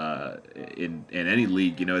coaches in any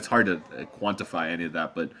league. You know, it's hard to quantify any of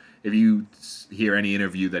that, but if you hear any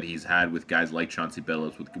interview that he's had with guys like Chauncey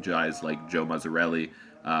Billups, with guys like Joe Mazzarelli,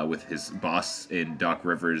 with his boss in Doc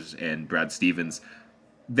Rivers and Brad Stevens,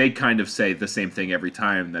 they kind of say the same thing every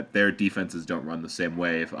time, that their defenses don't run the same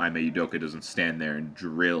way if Ime Udoka doesn't stand there and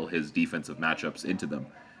drill his defensive matchups into them.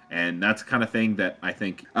 And that's the kind of thing that I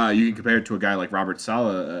think you can compare it to a guy like Robert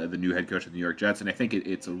Saleh, the new head coach of the New York Jets, and I think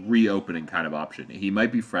it's a reopening kind of option. He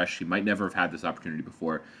might be fresh. He might never have had this opportunity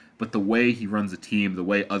before. But the way he runs a team, the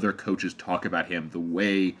way other coaches talk about him, the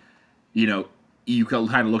way, you know, you can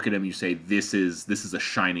kind of look at him and you say, this is a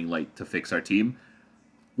shining light to fix our team.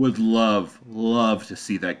 Would love to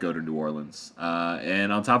see that go to New Orleans.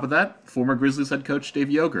 And on top of that, former Grizzlies head coach Dave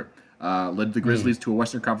Yoger. Led the Grizzlies to a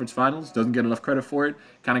Western Conference Finals. Doesn't get enough credit for it.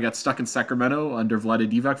 Kind of got stuck in Sacramento under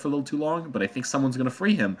Vlade Divac for a little too long, but I think someone's going to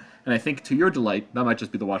free him. And I think, to your delight, that might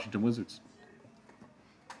just be the Washington Wizards.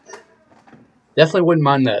 Definitely wouldn't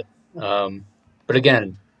mind that. But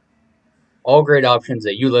again, all great options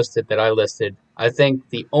that you listed, that I listed. I think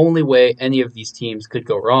the only way any of these teams could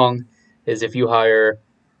go wrong is if you hire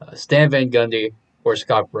Stan Van Gundy or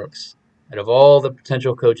Scott Brooks. Out of all the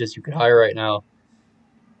potential coaches you could hire right now,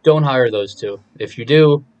 don't hire those two. If you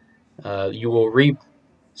do, you will reap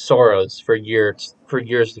sorrows for years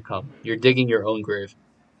to come. You're digging your own grave.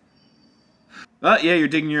 Yeah, you're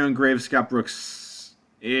digging your own grave, Scott Brooks.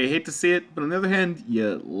 You hate to see it, but on the other hand,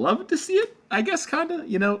 you love to see it, I guess, kind of.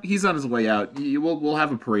 You know, he's on his way out. We'll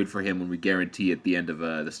have a parade for him when we guarantee at the end of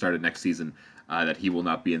the start of next season that he will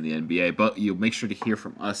not be in the NBA. But you'll make sure to hear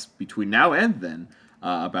from us between now and then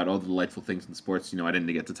about all the delightful things in sports. You know, I didn't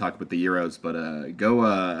get to talk about the Euros, but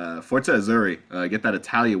go Forza Azzurri. Get that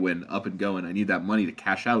Italia win up and going. I need that money to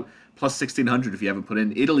cash out. Plus 1,600 if you haven't put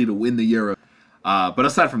in Italy to win the Euro. But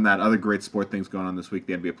aside from that, other great sport things going on this week: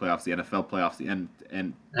 the NBA playoffs, the NFL playoffs, the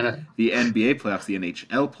NBA playoffs, the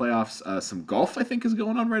NHL playoffs. Some golf, I think, is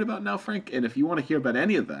going on right about now, Frank. And if you want to hear about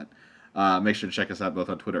any of that, make sure to check us out both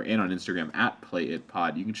on Twitter and on Instagram at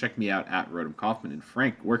PlayItPod. You can check me out at Rodham Kaufman. And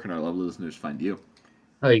Frank, where can our lovely listeners find you?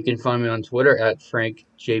 You can find me on Twitter at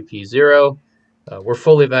FrankJP0. We're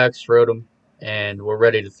fully vaxxed, Rodham, and we're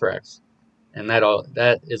ready to thrax. And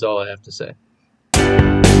that is all I have to say.